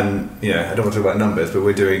 and I don't want to talk about numbers, but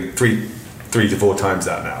we're doing 3 to 4 times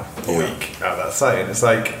that now a week out of that site. And it's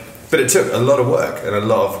like, but it took a lot of work and a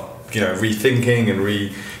lot of rethinking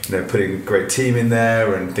and putting a great team in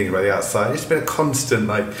there and thinking about the outside. It's been a constant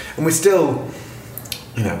and we're still.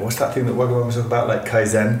 What's that thing that Wagwan was about, like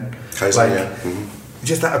Kaizen?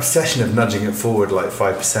 Just that obsession of nudging it forward like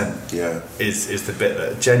 5% is the bit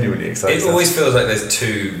that genuinely excites us. It always feels like there's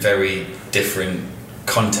 2 very different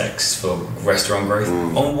contexts for restaurant growth.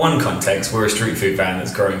 On one context, we're a street food van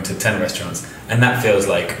that's growing to 10 restaurants, and that feels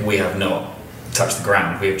like we have not touched the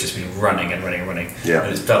ground. We have just been running and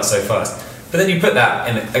it's felt so fast. But then you put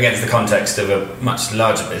that against the context of a much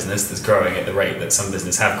larger business that's growing at the rate that some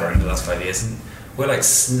business have grown in the last 5 years, and we're like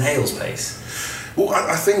snail's pace. Well,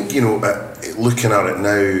 I think, looking at it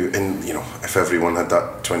now, and, if everyone had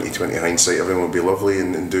that 20/20 hindsight, everyone would be lovely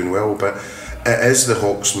and doing well, but it is the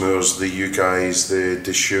Hawksmoors, the you guys, the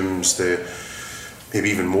Dishomes, maybe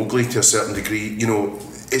even Mowgli to a certain degree,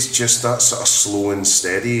 it's just that sort of slow and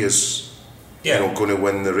steady is... going to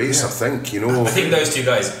win the race, I think, I think those 2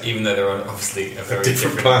 guys, even though they're on obviously a very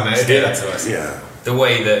different planet scale to us, the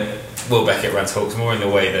way that Will Beckett runs Hawksmoor and the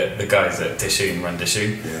way that the guys at Dishoom run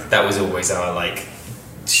Dishoom, that was always our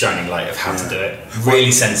shining light of how to do it.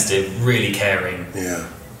 Really sensitive, really caring.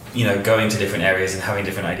 Going to different areas and having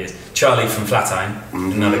different ideas. Charlie from Flatiron,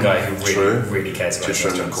 another guy who really cares about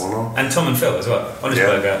restaurants. And Thom and Phil as well. Honest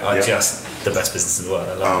Burger are just the best business in the world.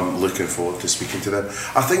 I love I'm looking forward to speaking to them.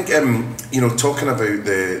 I think talking about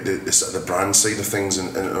the brand side of things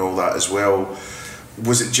and all that as well,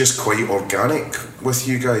 was it just quite organic with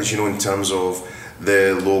you guys, in terms of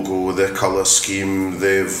the logo, the colour scheme,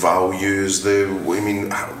 the values,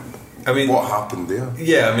 what happened there?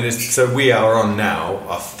 Yeah, so we are on now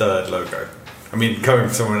our 3rd logo. Coming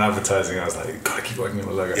from someone in advertising, I was like, gotta keep working on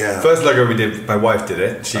the logo. Yeah. First logo we did, my wife did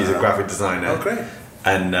it. She's a graphic designer. Oh, great.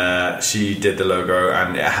 And she did the logo,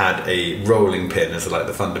 and it had a rolling pin as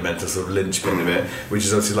the fundamental sort of linchpin of it, which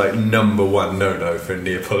is obviously number 1 no-no for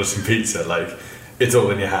Neapolitan pizza. It's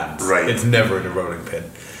all in your hands. Right. It's never in a rolling pin.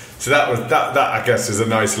 So that I guess is a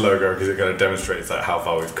nice logo because it kind of demonstrates how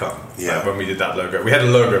far we've come. Yeah. When we did that logo, we had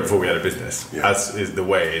a logo before we had a business, as is the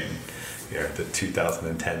way in the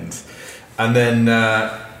 2010s. And then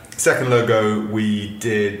second logo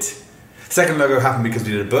happened because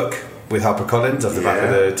we did a book with HarperCollins off the back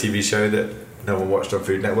of the TV show that no one watched on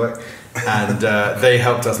Food Network, and they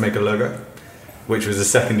helped us make a logo, which was a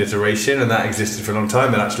second iteration, and that existed for a long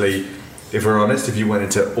time. And actually, if we're honest, if you went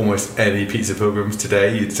into almost any Pizza Pilgrims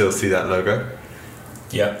today, you'd still see that logo.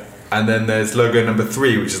 Yeah. And then there's logo number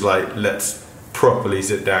 3, which is like, let's properly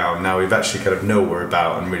sit down. Now we've actually kind of know what we're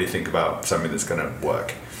about and really think about something that's going to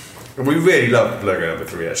work. And we really love logo number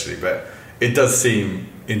 3 actually, but it does seem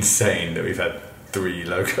insane that we've had 3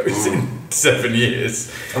 logos in 7 years.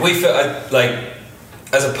 And we feel like,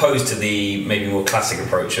 as opposed to the maybe more classic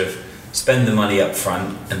approach of spend the money up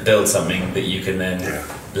front and build something that you can then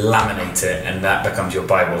laminate it and that becomes your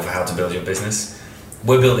Bible for how to build your business.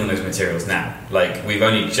 We're building those materials now. Like, we've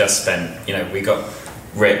only just spent, we got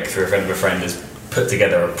Rick, through a friend of a friend, has put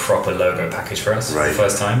together a proper logo package for us for the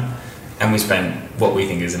first time. And we spent what we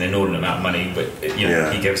think is an inordinate amount of money, but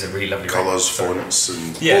he gave us a really lovely colours, fonts,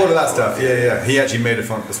 and all of that stuff. Yeah. He actually made a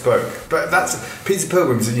font bespoke. But that's Pizza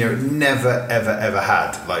Pilgrims, never ever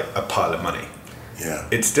had like a pile of money. Yeah,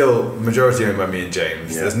 it's still majority owned by me and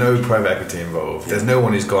James. There's no private equity involved. There's no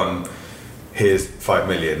one who's gone, here's 5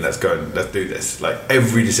 million, let's go and let's do this. Like,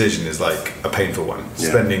 every decision is like a painful one.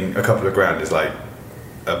 Spending a couple of grand is like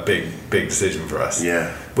a big decision for us.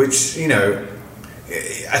 Yeah, which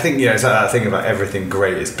I think it's like that thing about everything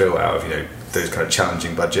great is built out of those kind of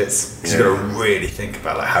challenging budgets. You've got to really think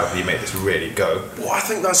about like, how can you make this really go. Well, I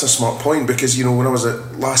think that's a smart point, because when I was at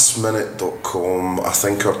lastminute.com, I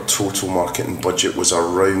think our total marketing budget was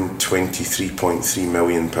around £23.3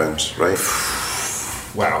 million, right?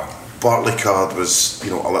 Wow. Barclaycard was a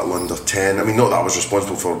little under 10. I mean, not that I was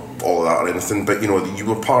responsible for all of that or anything, but you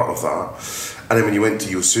were part of that. And then when you went to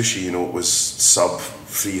Yo Sushi, it was sub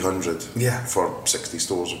 300 for 60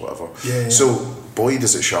 stores or whatever. So boy,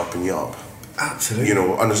 does it sharpen you up. Absolutely. And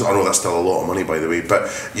I know that's still a lot of money, by the way, but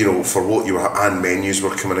for what you were, and menus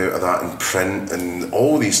were coming out of that, and print and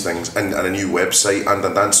all these things, and a new website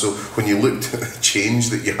and so when you looked at the change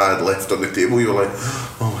that you had left on the table, you were like,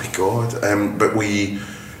 oh my god. But we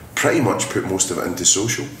pretty much put most of it into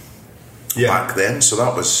social back then, so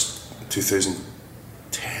that was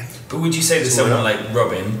 2010. But would you say that someone like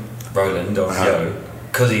Roland or Yo,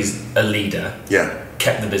 because he's a leader,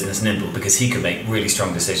 kept the business nimble because he could make really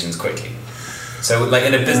strong decisions quickly? So like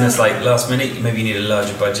in a business like Last Minute, maybe you need a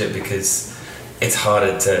larger budget because it's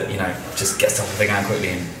harder to just get stuff off the ground quickly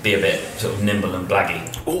and be a bit sort of nimble and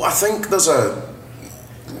blaggy. Well, I think there's a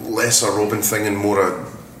less a Robin thing and more a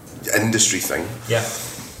industry thing,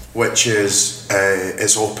 which is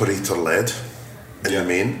it's operator led in the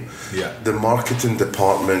main. The marketing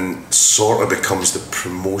department sort of becomes the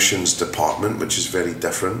promotions department, which is very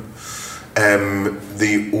different.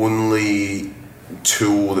 The only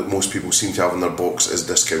tool that most people seem to have in their box is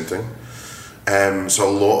discounting. So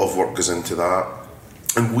a lot of work goes into that.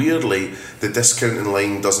 And weirdly, the discounting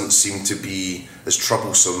line doesn't seem to be as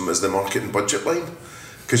troublesome as the marketing budget line.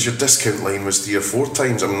 Because your discount line was 3 or 4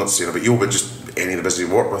 times, I'm not saying about you, but just any of the business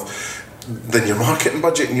you work with, than your marketing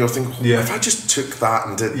budget, and you're thinking, if I just took that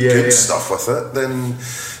and did good stuff with it, then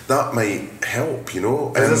that might help,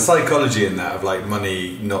 There's a psychology in that of like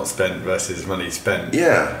money not spent versus money spent.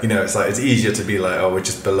 It's like, it's easier to be like, oh, we're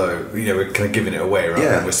just below, we're kind of giving it away rather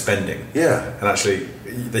than we're spending. And actually,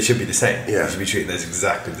 they should be the same. You should be treating those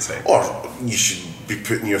exactly the same. Or you should be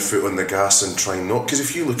putting your foot on the gas and trying not, because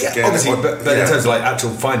if you look again, obviously, but in terms of like actual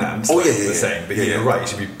finance, the same. But you're right, you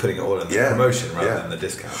should be putting it all in the promotion rather than the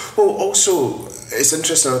discount. Well, also, it's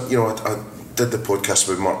interesting. I did the podcast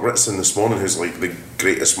with Mark Ritson this morning, who's like the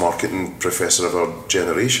greatest marketing professor of our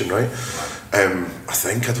generation, right?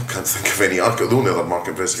 I can't think of any article. The only other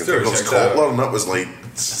marketing professor I can think of was Kotler, and that was like in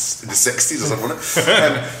the 60s or something, wasn't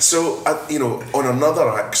it? So, on another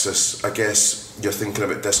axis, I guess you're thinking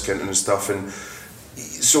about discounting and stuff, and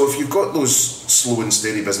so if you've got those slow and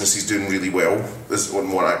steady businesses doing really well, is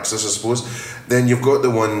on one axis, I suppose, then you've got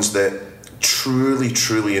the ones that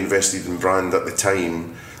truly invested in brand at the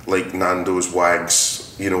time, like Nando's,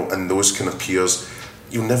 Wags, and those kind of peers.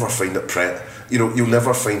 You'll never find it Pret. You'll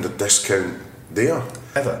never find a discount there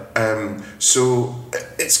ever. So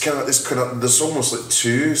it's kind of there's almost like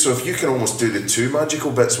 2. So if you can almost do the 2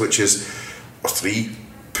 magical bits, which is, or 3,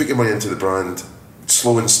 put your money into the brand,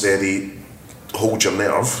 slow and steady, hold your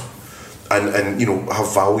nerve, and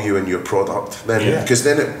have value in your product, then because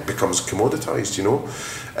then it becomes commoditized,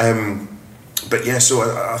 But so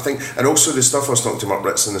I think, and also the stuff I was talking to Mark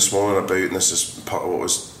Ritson this morning about, and this is part of what I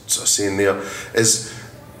was sort of saying there, is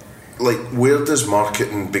like, where does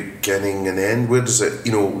marketing beginning and end? Where does it,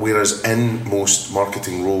 whereas in most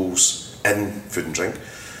marketing roles in food and drink,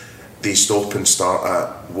 they stop and start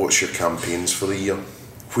at what's your campaigns for the year.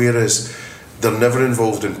 Whereas they're never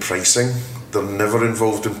involved in pricing, they're never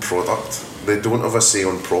involved in product, they don't have a say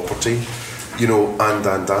on property,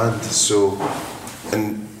 and. So,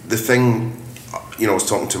 and the thing, I was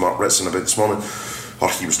talking to Mark Ritson about this morning, or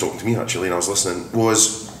he was talking to me actually, and I was listening,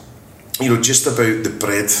 was just about the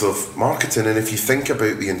breadth of marketing. And if you think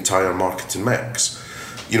about the entire marketing mix,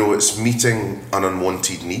 it's meeting an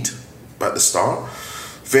unwanted need at the start.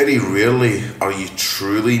 Very rarely are you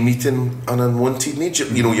truly meeting an unwanted need.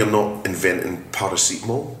 You're not inventing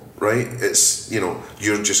paracetamol, right? It's,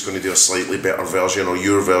 you're just going to do a slightly better version or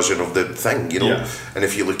your version of the thing, Yeah. And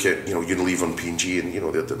if you look at, Unilever and P&G and, they're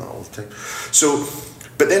doing that all the time. So,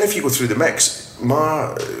 but then if you go through the mix,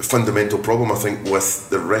 my fundamental problem, I think, with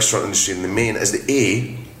the restaurant industry in the main is that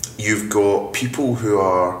you've got people who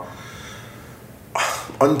are,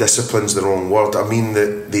 undisciplined's the wrong word. I mean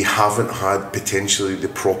that they haven't had potentially the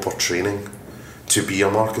proper training to be a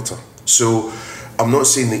marketer. So I'm not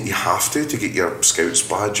saying that you have to get your Scouts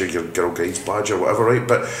badge or your Girl Guides badge or whatever, right?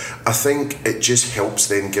 But I think it just helps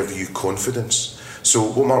then give you confidence. So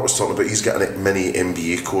what Mark was talking about, he's got a mini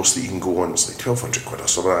MBA course that you can go on. It's like £1,200 or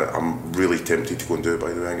something. I'm really tempted to go and do it,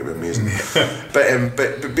 by the way. I think it'd be amazing.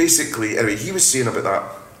 but basically, anyway, he was saying about that.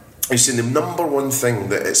 He's saying the number one thing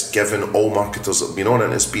that it's given all marketers that have been on it,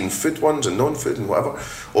 and it's been food ones and non-food and whatever,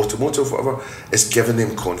 automotive, whatever, it's given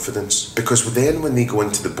them confidence. Because then when they go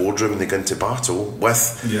into the boardroom and they go into battle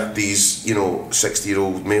with these,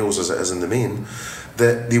 60-year-old males, as it is in the main,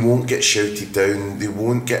 that they won't get shouted down, they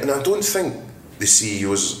won't get... And I don't think the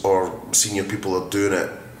CEOs or senior people are doing it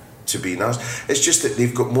to be nice. It's just that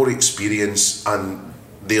they've got more experience and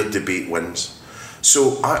their debate wins.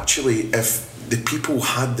 So actually, if the people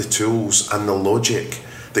had the tools and the logic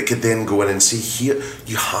that could then go in and say, here,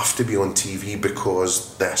 you have to be on TV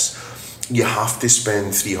because this, you have to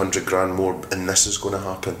spend 300 grand more and this is going to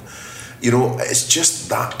happen. It's just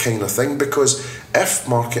that kind of thing, because if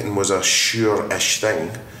marketing was a sure-ish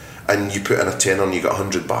thing and you put in a tenner and you got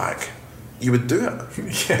 100 back, you would do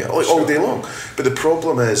it all day long. But the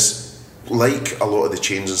problem is, like a lot of the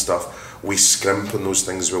chains and stuff, we scrimp on those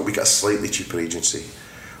things as well. We get a slightly cheaper agency,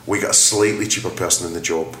 we get a slightly cheaper person in the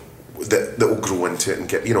job that will grow into it and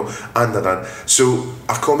get, and. So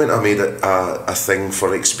a comment I made at a thing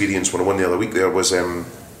for Experience when I won the other week there was, and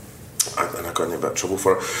I got in a bit of trouble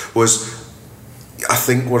for it, was I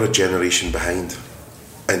think we're a generation behind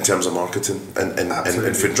in terms of marketing and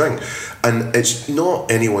food and drink. And it's not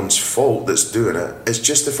anyone's fault that's doing it. It's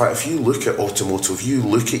just the fact, if you look at automotive, you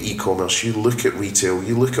look at e-commerce, you look at retail,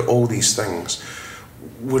 you look at all these things,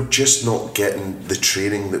 we're just not getting the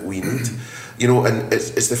training that we need. And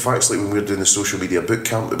it's the facts, like when we were doing the social media boot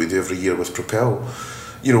camp that we do every year with Propel,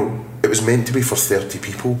 it was meant to be for 30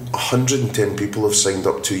 people. 110 people have signed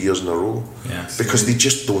up 2 years in a row because they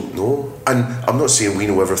just don't know. And I'm not saying we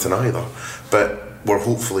know everything either, but we're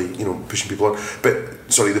hopefully, pushing people on.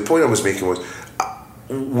 But, sorry, the point I was making was,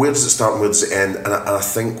 where does it start and where does it end? And I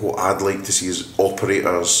think what I'd like to see is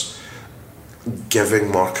operators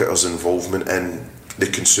giving marketers involvement in the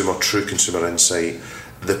true consumer insight,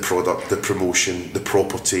 the product, the promotion, the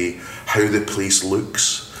property, how the place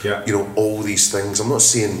looks, all these things. I'm not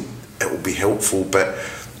saying it will be helpful, but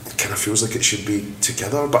it kind of feels like it should be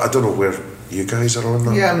together. But I don't know where you guys are on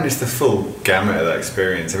that. Yeah, I mean, it's the full gamut of that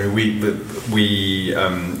experience. I mean, we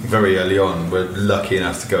very early on were lucky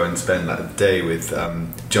enough to go and spend that day with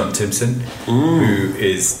John Timpson, who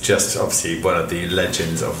is just obviously one of the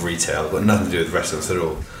legends of retail, got nothing to do with restaurants at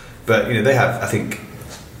all. But they have, I think,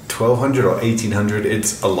 1,200 or 1,800.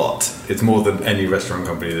 It's a lot. It's more than any restaurant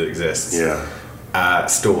company that exists.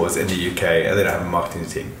 Stores in the UK, and they don't have a marketing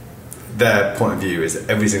team. Their point of view is that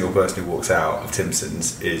every single person who walks out of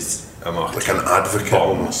Timpson's is a marketing, like an advocate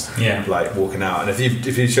almost. Like walking out, and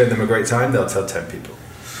if you show them a great time, they'll tell 10 people.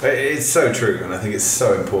 It's so true, and I think it's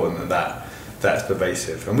so important that's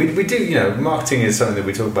pervasive. And we do, marketing is something that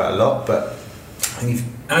we talk about a lot, but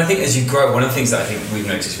I think as you grow, one of the things that I think we've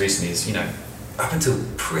noticed recently is, up until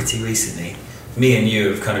pretty recently, me and you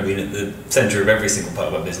have kind of been at the centre of every single part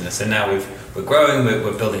of our business, and now we're growing,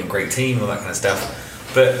 we're building a great team, all that kind of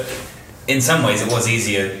stuff. But in some ways, it was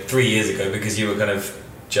easier 3 years ago because you were kind of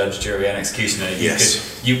judge, jury, and executioner.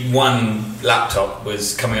 One laptop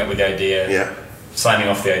was coming up with the idea, signing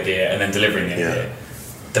off the idea, and then delivering the idea.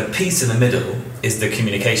 The piece in the middle is the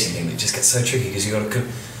communication thing that just gets so tricky because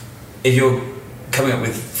if you're coming up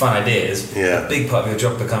with fun ideas, a big part of your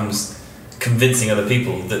job becomes convincing other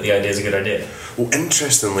people that the idea is a good idea. Well,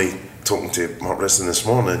 interestingly, talking to Mark Riston this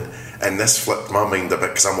morning, and this flipped my mind a bit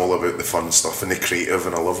because I'm all about the fun stuff and the creative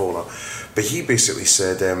and I love all that, but he basically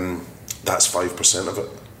said that's 5% of it.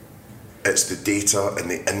 It's the data and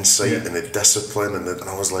the insight and the discipline and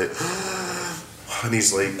I was like, and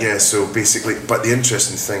he's like, so basically, but the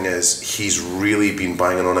interesting thing is he's really been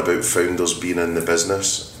banging on about founders being in the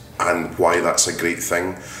business and why that's a great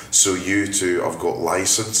thing. So you two have got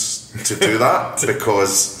license to do that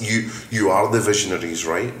because you are the visionaries,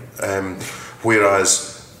 right?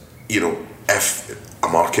 Whereas, if a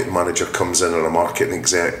marketing manager comes in or a marketing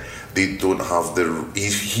exec, they don't have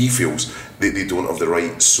he feels that they don't have the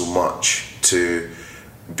right so much to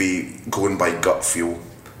be going by gut feel.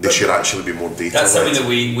 They should actually be more data. That's something that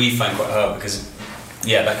we find quite hard because,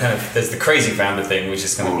 that kind of, there's the crazy founder thing, which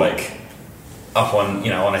is kind of like up on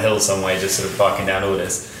a hill somewhere, just sort of barking down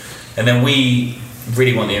orders. And then we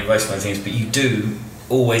really want the advice on things, but you do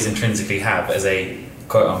always intrinsically have, as a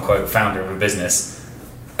quote unquote founder of a business,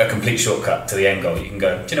 a complete shortcut to the end goal. You can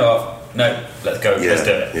go, do you know what? No, let's go, let's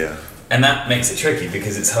do it. Yeah. And that makes it tricky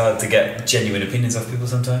because it's hard to get genuine opinions off people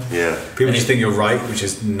sometimes. Yeah. People just think you're right, which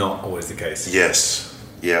is not always the case. Yes.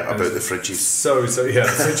 Yeah, about the fridges. So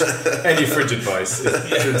any fridge advice,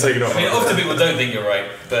 you should take it off. I mean, often people don't think you're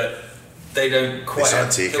right, but they don't quite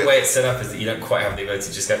have, the way it's set up is that you don't quite have the ability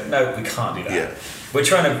to just go, no, we can't do that. Yeah. We're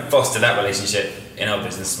trying to foster that relationship in our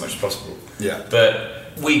business as much as possible. Yeah.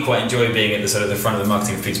 But we quite enjoy being at the sort of the front of the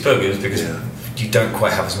marketing of Pete's Pilgrims because you don't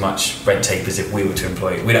quite have as much red tape as if we were to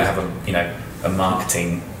employ. We don't have a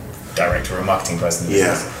marketing director or a marketing person in the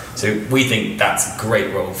business. So we think that's a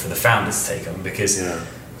great role for the founders to take on because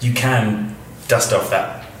you can dust off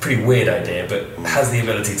that pretty weird idea, but has the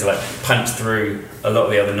ability to punch through a lot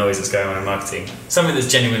of the other noise that's going on in marketing. Something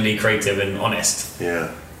that's genuinely creative and honest.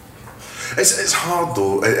 Yeah. It's hard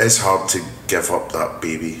though. It's hard to give up that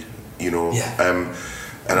baby, Yeah.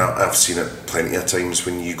 And I've seen it plenty of times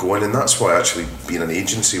when you go in, and that's why actually being an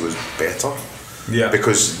agency was better. Yeah.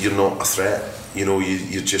 Because you're not a threat. You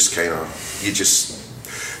just you just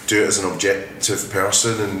do it as an objective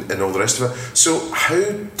person and all the rest of it. So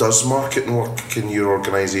how does marketing work in your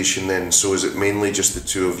organisation then? So is it mainly just the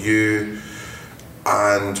two of you?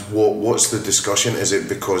 And what's the discussion? Is it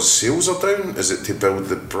because sales are down? Is it to build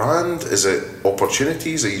the brand? Is it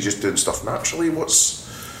opportunities? Are you just doing stuff naturally? What's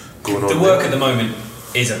going on? The work at the moment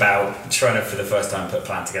is about trying to, for the first time, put a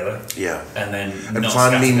plan together. Yeah. And then And not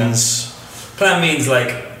plan scattergun. means... Plan means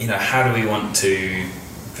how do we want to,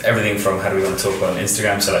 everything from how do we want to talk about on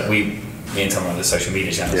Instagram, so me and Thom run the social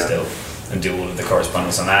media channel still and do all of the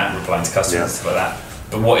correspondence on that, replying to customers and stuff like that.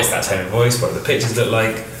 But what is that tone of voice? What do the pictures look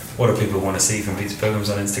like? What do people want to see from Pete's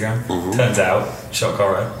Pilgrims on Instagram? Turns out, shock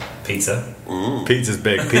horror, pizza. Pizza's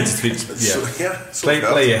big. Pizza's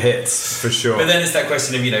play your hits for sure. But then it's that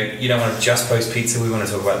question of you don't want to just post pizza. We want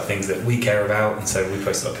to talk about the things that we care about, and so we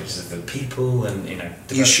post a lot of pictures of the people and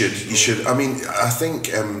You should. I mean, I think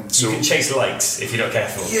so. You can chase likes if you're not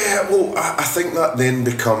careful. Yeah, well, I think that then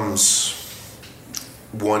becomes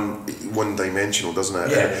one dimensional, doesn't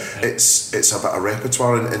it? Yeah. It's about a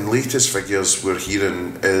repertoire, and latest figures we're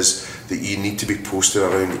hearing is that you need to be posting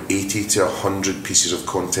around 80 to 100 pieces of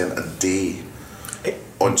content a day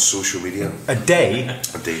on social media. A day?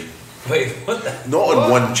 A day. Wait, what the? Not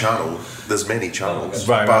on one channel. There's many channels.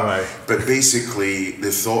 Right. But basically,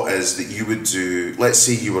 the thought is that you would do. Let's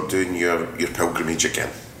say you were doing your pilgrimage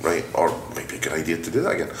again, right? Or maybe a good idea to do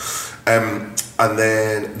that again. And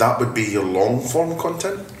then that would be your long form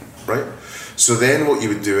content, right? So then what you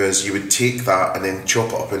would do is you would take that and then chop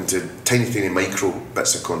it up into tiny micro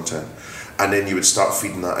bits of content, and then you would start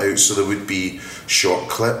feeding that out. So there would be short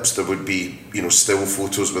clips, there would be still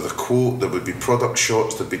photos with a quote, there would be product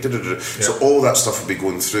shots, there'd be So all that stuff would be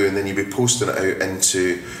going through, and then you'd be posting it out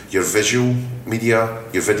into your visual media,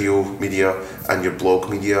 your video media, and your blog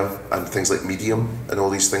media, and things like Medium and all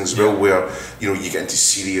these things as well, where you get into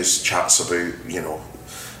serious chats about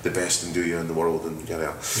the best in the world and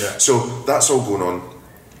So that's all going on.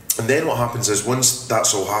 And then what happens is once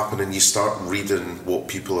that's all happening, you start reading what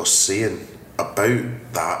people are saying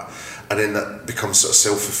about that, and then that becomes sort of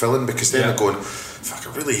self-fulfilling, because then they're going, fuck,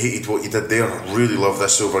 I really hated what you did there, I really love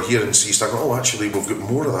this over here, and so you start going, oh, actually we've got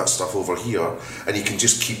more of that stuff over here, and you can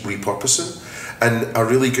just keep repurposing. And a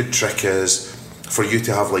really good trick is for you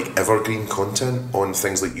to have evergreen content on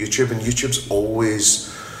things like YouTube, and YouTube's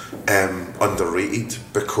always underrated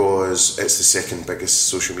because it's the second biggest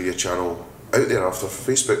social media channel out there after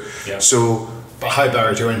Facebook. So, but high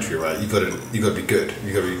barrier to entry, right? You've got to be good.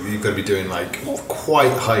 You've got to be doing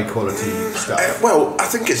quite high quality stuff. Well, I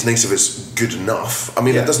think it's nice if it's good enough. I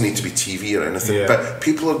mean, it doesn't need to be TV or anything, but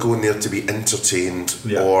people are going there to be entertained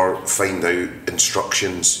or find out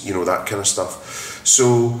instructions, that kind of stuff.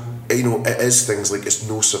 So, it is things like, it's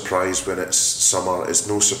no surprise when it's summer, it's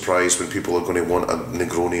no surprise when people are going to want a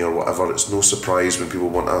Negroni or whatever, it's no surprise when people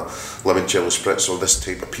want a limoncello spritz or this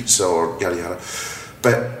type of pizza or yada yada.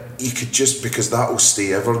 But you could just, because that will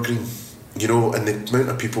stay evergreen, and the amount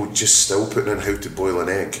of people just still putting in how to boil an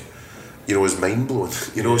egg is mind-blowing.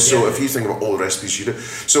 So if you think about all the recipes you do.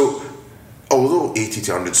 So although 80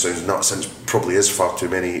 to 100 sounds nuts, and it probably is far too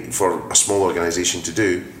many for a small organisation to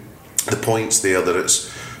do, the point's there that it's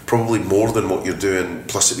probably more than what you're doing,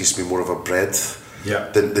 plus it needs to be more of a breadth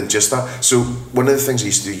than just that. So one of the things I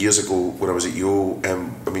used to do years ago when I was at Yo,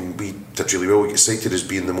 we did really well. We got cited as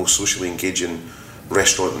being the most socially engaging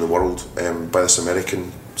restaurant in the world by this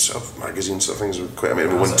American sort of magazine sort of things. We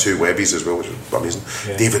won 2 Webbies as well, which was amazing.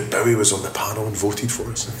 David Bowie was on the panel and voted for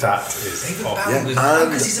us. That is David Bowie was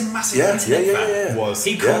because he's a massive internet fan.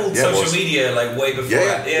 He called social media like way before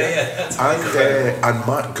and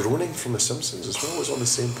Matt Groening from The Simpsons as well was on the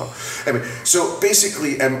same panel. Anyway, so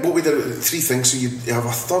basically what we did, 3 things. So you have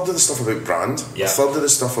a third of the stuff about brand, a third of the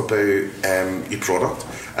stuff about your product,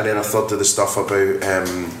 and then a third of the stuff about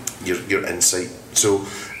your insight. So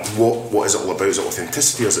what is it all about? Is it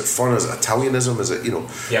authenticity? Is it fun? Is it Italianism? Is it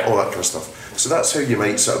all that kind of stuff? So that's how you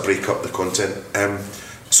might sort of break up the content.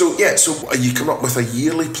 So are you coming up with a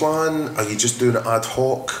yearly plan? Are you just doing it ad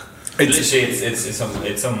hoc? It's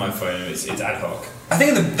on my phone. It's ad hoc. I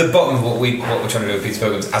think the bottom of what we're trying to do with Pizza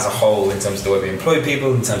Pilgrims as a whole, in terms of the way we employ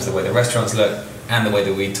people, in terms of the way the restaurants look, and the way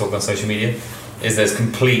that we talk on social media, is there's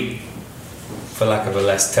complete, for lack of a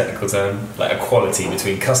less technical term, like equality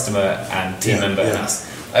between customer and team member and us.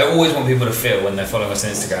 I always want people to feel when they're following us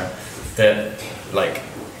on Instagram that like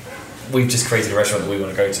we've just created a restaurant that we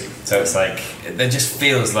want to go to. So it's like it just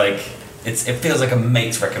feels like it feels like a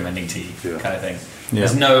mate's recommending to you kind of thing. Yeah.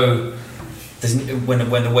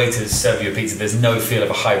 When the waiters serve you a pizza, there's no feel of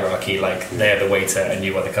a hierarchy, like they're the waiter and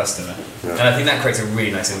you are the customer. Yeah. And I think that creates a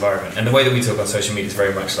really nice environment. And the way that we talk on social media is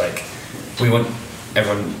very much like we want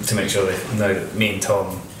everyone to make sure they know that me and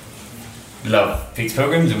Thom love Pizza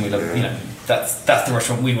Pilgrims, and we love that's the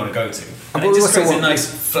restaurant we want to go to. And it just creates a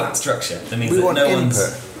nice flat structure. That means that no one's...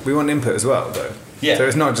 We want input as well, though. Yeah. So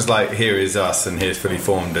it's not just like here is us and here's fully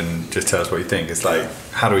formed and just tell us what you think. It's like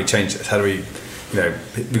how do we change this? How do we,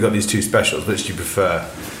 we've got these 2 specials. Which do you prefer?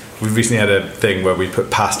 We've recently had a thing where we put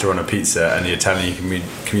pasta on a pizza, and the Italian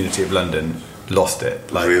community of London lost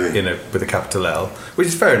it, with a capital L, which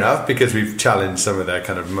is fair enough because we've challenged some of their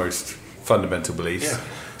kind of most fundamental beliefs. Yeah.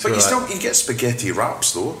 But you get spaghetti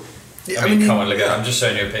wraps though. Yeah, come on, look at it. I'm just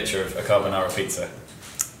showing you a picture of a carbonara pizza.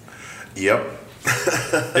 Yep.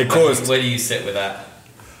 Where do you sit with that?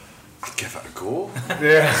 I'd give it a go.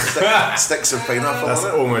 Yeah. Sticks of pineapple. That's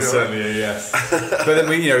on it. Almost certainly a yes. But then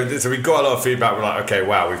so we got a lot of feedback. We're like, okay,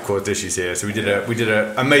 wow, we've caused issues here. So we did a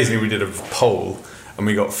poll. And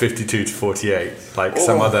we got 52 to 48,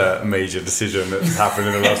 some other major decision that's happened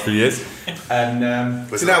in the last few years. And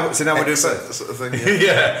so now we're doing that sort of thing.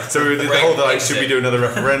 So we did the whole should we do another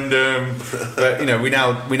referendum? But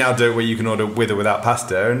we now do it where you can order with or without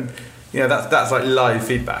pasta, and that's like live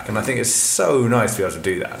feedback. And I think it's so nice to be able to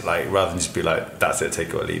do that, rather than just be like that's it, take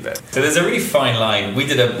it or leave it. So there's a really fine line. We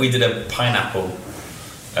did a pineapple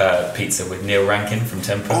pizza with Neil Rankin from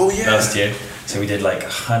Temple last year. So we did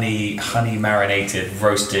honey marinated,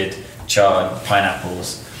 roasted, charred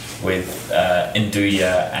pineapples with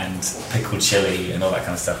nduja and pickled chili and all that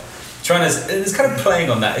kind of stuff. It's kind of playing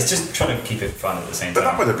on that. It's just trying to keep it fun at the same time.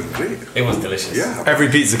 But that would have been great. It was delicious. Yeah. Every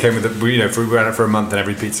pizza came with we ran it for a month, and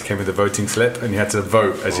every pizza came with a voting slip, and you had to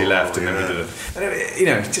vote as you left, and then we did it. And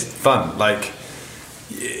it's just fun.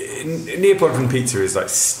 Neapolitan pizza is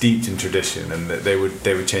steeped in tradition, and they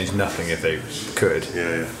would change nothing if they could.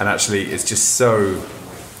 Yeah. And actually, it's just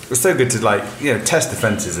it's so good to test the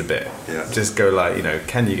fences a bit. Yeah. Just go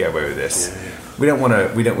can you get away with this? Yeah.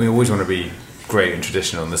 We always want to be great and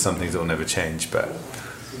traditional, and there's some things that will never change, but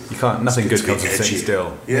you can't. Nothing good comes from sitting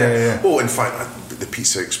still. Yeah. Oh, in fact, the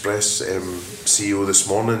Pizza Express CEO this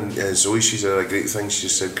morning, Zoe, she said a great thing. She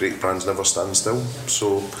said great brands never stand still.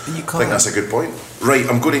 So I think that's a good point. Right,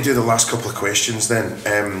 I'm going to do the last couple of questions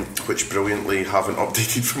then, which brilliantly haven't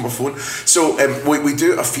updated from my phone. So we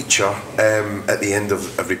do a feature at the end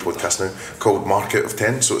of every podcast now called Mark Out of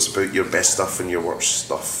 10. So it's about your best stuff and your worst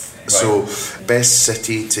stuff. Right. So best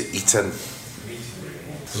city to eat in.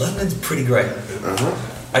 London's pretty great.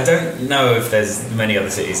 I don't know if there's many other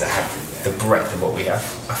cities that have the breadth of what we have.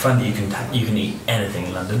 I find that you can eat anything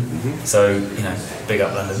in London. So big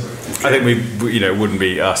up London. I think we wouldn't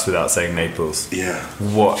be us without saying Naples. Yeah.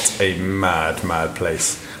 What a mad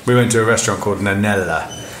place. We went to a restaurant called Nanella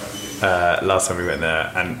last time we went there,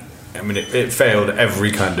 and it failed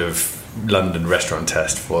every kind of London restaurant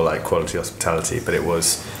test for quality hospitality, but it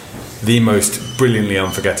was the most brilliantly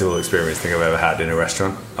unforgettable experience thing I've ever had in a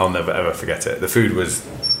restaurant. I'll never ever forget it. The food was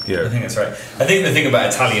I think that's right. I think the thing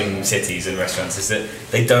about Italian cities and restaurants is that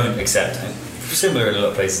they don't accept similar in a lot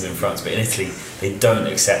of places in France, but in Italy they don't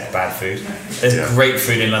accept bad food. There's great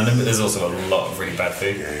food in London, but there's also a lot of really bad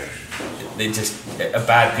food. They just, a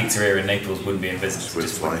bad pizzeria in Naples wouldn't be envisaged. It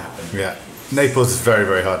just wouldn't happen. Yeah, Naples is very,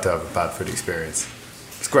 very hard to have a bad food experience.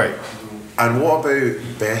 It's great. And what about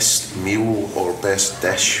best meal or best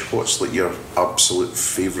dish? What's like your absolute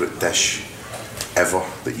favourite dish ever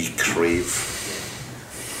that you crave?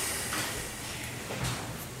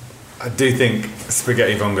 I do think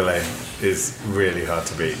spaghetti vongole is really hard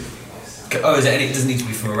to beat. Oh, is it? It doesn't need to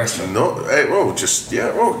be from a restaurant. No, well, just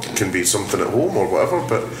it can be something at home or whatever.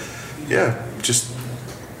 But yeah, just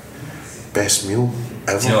best meal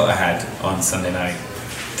ever. Do you know what I had on Sunday night?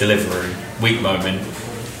 Deliveroo, week moment.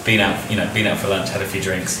 Been out for lunch, had a few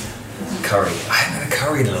drinks. Curry. I haven't had a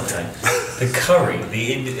curry in a long time. The curry,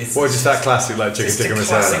 it's Or just that classic like chicken tikka masala.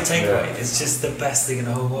 Classic takeaway. It's just the best thing in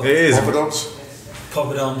the whole world. It is.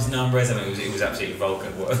 Poppadoms, numbers. I mean, it was absolutely vulgar.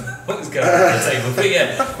 What was going on at the table? But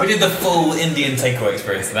yeah, we did the full Indian takeaway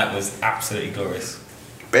experience, and that was absolutely glorious.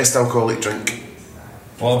 Best alcoholic drink.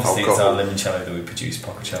 Well, obviously it's our limoncello that we produce,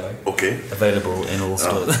 Pococello. Okay. Available in all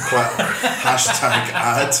stores. Hashtag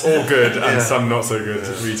ad. All good and some not so good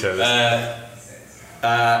retailers.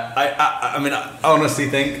 I mean, I honestly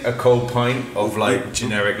think a cold pint of like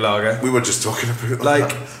generic lager. We were just talking about like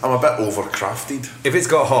that. I'm a bit overcrafted. If it's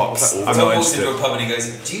got hops, I'm Tom not walks interested. into a pub and he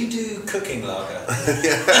goes, "Do you do cooking lager?"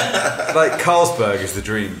 Like Carlsberg is the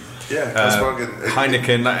dream. Yeah, Carlsberg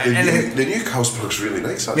Heineken. Like, the new Carlsberg's really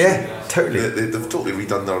nice, actually. Yeah, totally. They've totally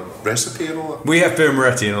redone their recipe and all that. We have beer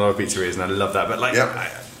Moretti in a lot of pizzerias, and I love that. But like,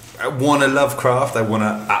 I want to love craft. I want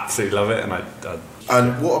to absolutely love it, and I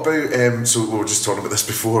And what about, so we were just talking about this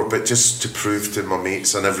before, but just to prove to my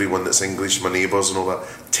mates and everyone that's English, my neighbours and all that,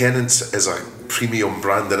 Tennent's is a premium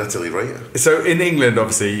brand in Italy, right? So in England,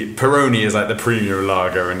 obviously, Peroni is like the premium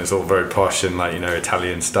lager and it's all very posh and like,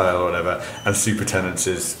 Italian style or whatever. And Super Tennent's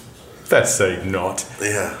is, fair to say, not.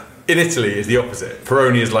 Yeah. In Italy, it's the opposite.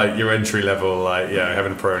 Peroni is like your entry level, like,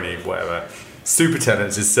 having a Peroni, whatever. Super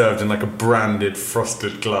Tennent's is served in like a branded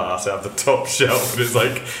frosted glass out of the top shelf, and it's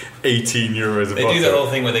like €18 a bottle. They do the whole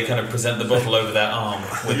thing where they kind of present the bottle over their arm.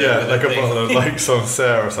 With like a bottle of like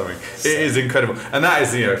Sancerre or something. It is incredible, and that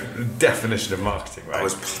is the definition of marketing, right? I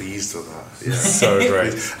was pleased with that. Yeah. So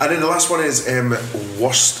great. And then the last one is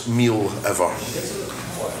worst meal ever.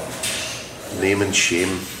 Name and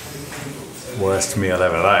shame. Worst meal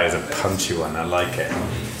ever. That is a punchy one. I like it.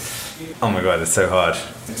 Oh my god, it's so hard.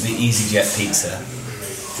 The EasyJet pizza.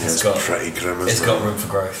 It's pretty grim, isn't it? It's got room for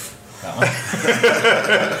growth. That one.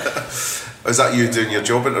 Is that you doing your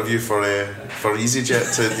job interview for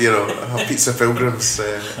EasyJet to have pizza Pilgrims?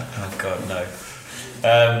 Oh god, no.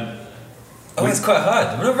 It's quite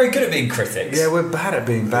hard. We're not very good at being critics. Yeah, we're bad at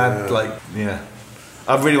being bad.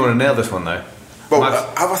 I really want to nail this one though. Well,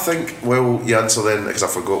 have a think. Well, you answer then because I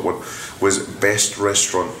forgot one. Was best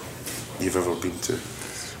restaurant you've ever been to?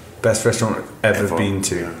 Best restaurant ever been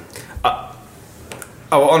to. Yeah.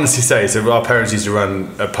 I will honestly say, so our parents used to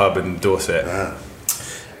run a pub in Dorset,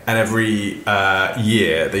 and every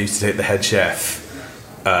year they used to take the head chef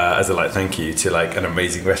as a thank you to an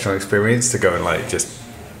amazing restaurant experience to go and just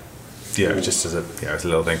as a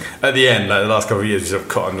little thing. At the end, the last couple of years, we sort of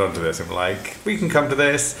cottoned onto this and were like, we can come to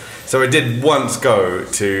this. So I did once go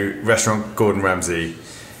to restaurant Gordon Ramsay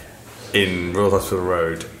in Royal Hospital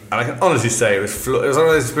Road. And I can honestly say it was one of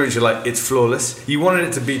those experiences it's flawless. You wanted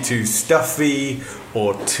it to be too stuffy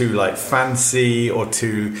or too fancy or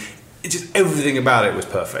too... just everything about it was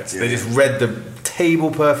perfect. Yeah. They just read the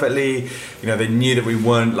table perfectly. They knew that we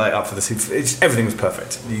weren't up for the seat. Everything was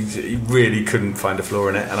perfect. You really couldn't find a flaw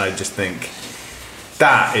in it. And I just think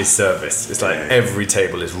that is service. It's every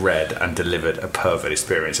table is read and delivered a perfect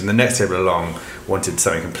experience. And the next table along wanted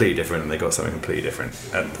something completely different, and they got something completely different.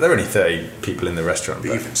 And there are only 30 people in the restaurant.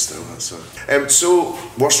 But even still, that's so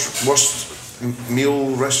worst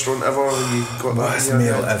meal restaurant ever? You got worst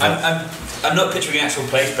meal ever. I'm not picturing an actual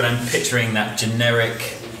place, but I'm picturing that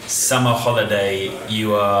generic summer holiday.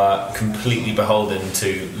 You are completely beholden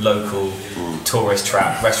to local tourist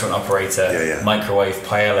trap, restaurant operator, microwave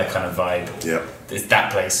paella kind of vibe. Yeah. It's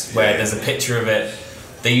that place where there's a picture of it.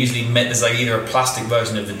 They usually there's either a plastic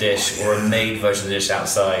version of the dish or a made version of the dish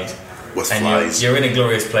outside. With flies. You're in a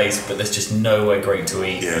glorious place, but there's just nowhere great to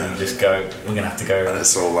eat. Yeah. And you just go, we're going to have to go. And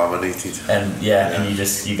it's all laminated. And and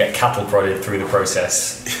you get cattle prodded through the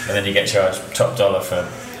process, and then you get charged top dollar for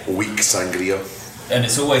weak sangria. And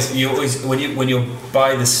it's always when you're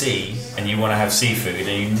by the sea and you want to have seafood and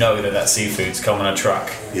you know that seafood's come on a truck.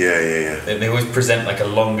 Yeah. They always present a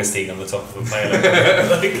longestine on the top of the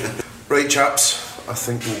plate. Right, chaps. I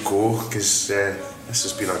think we'll go because this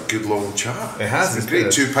has been a good long chat. It has. It's been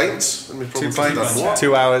great. 2 pints. And we've probably 2 pints. done more.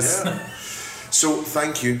 2 hours. Yeah. So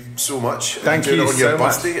thank you so much. Thank you you on your so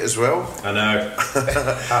much. birthday as well. I know.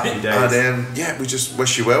 Happy days. And yeah, we just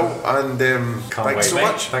wish you well. And thanks so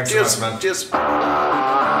much. Thanks Cheers. so much, man.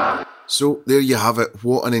 Cheers. So there you have it.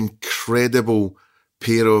 What an incredible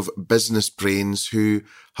pair of business brains who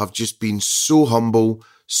have just been so humble,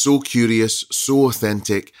 so curious, so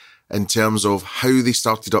authentic in terms of how they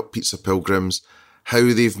started up Pizza Pilgrims,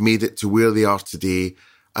 how they've made it to where they are today,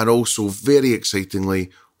 and also, very excitingly,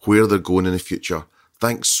 where they're going in the future.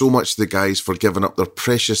 Thanks so much to the guys for giving up their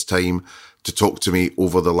precious time to talk to me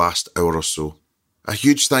over the last hour or so. A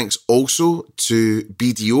huge thanks also to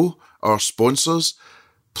BDO, our sponsors.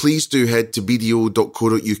 Please do head to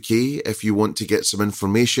bdo.co.uk if you want to get some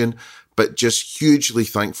information, but just hugely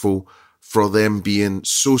thankful for them being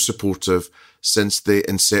so supportive since the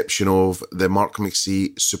inception of the Mark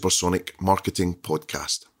McC Supersonic Marketing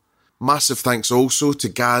Podcast. Massive thanks also to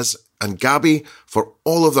Gaz and Gabby for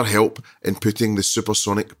all of their help in putting the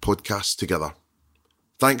Supersonic podcast together.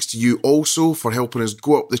 Thanks to you also for helping us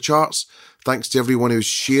go up the charts. Thanks to everyone who's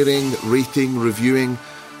sharing, rating, reviewing,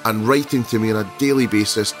 and writing to me on a daily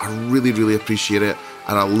basis. I really, really appreciate it,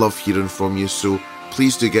 and I love hearing from you. So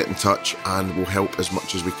please do get in touch, and we'll help as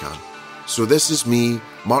much as we can. So this is me,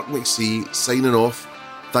 Mark McC, signing off.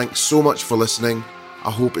 Thanks so much for listening. I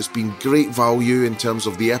hope it's been great value in terms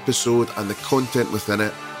of the episode and the content within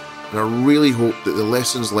it. And I really hope that the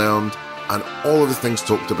lessons learned and all of the things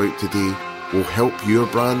talked about today will help your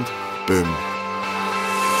brand boom.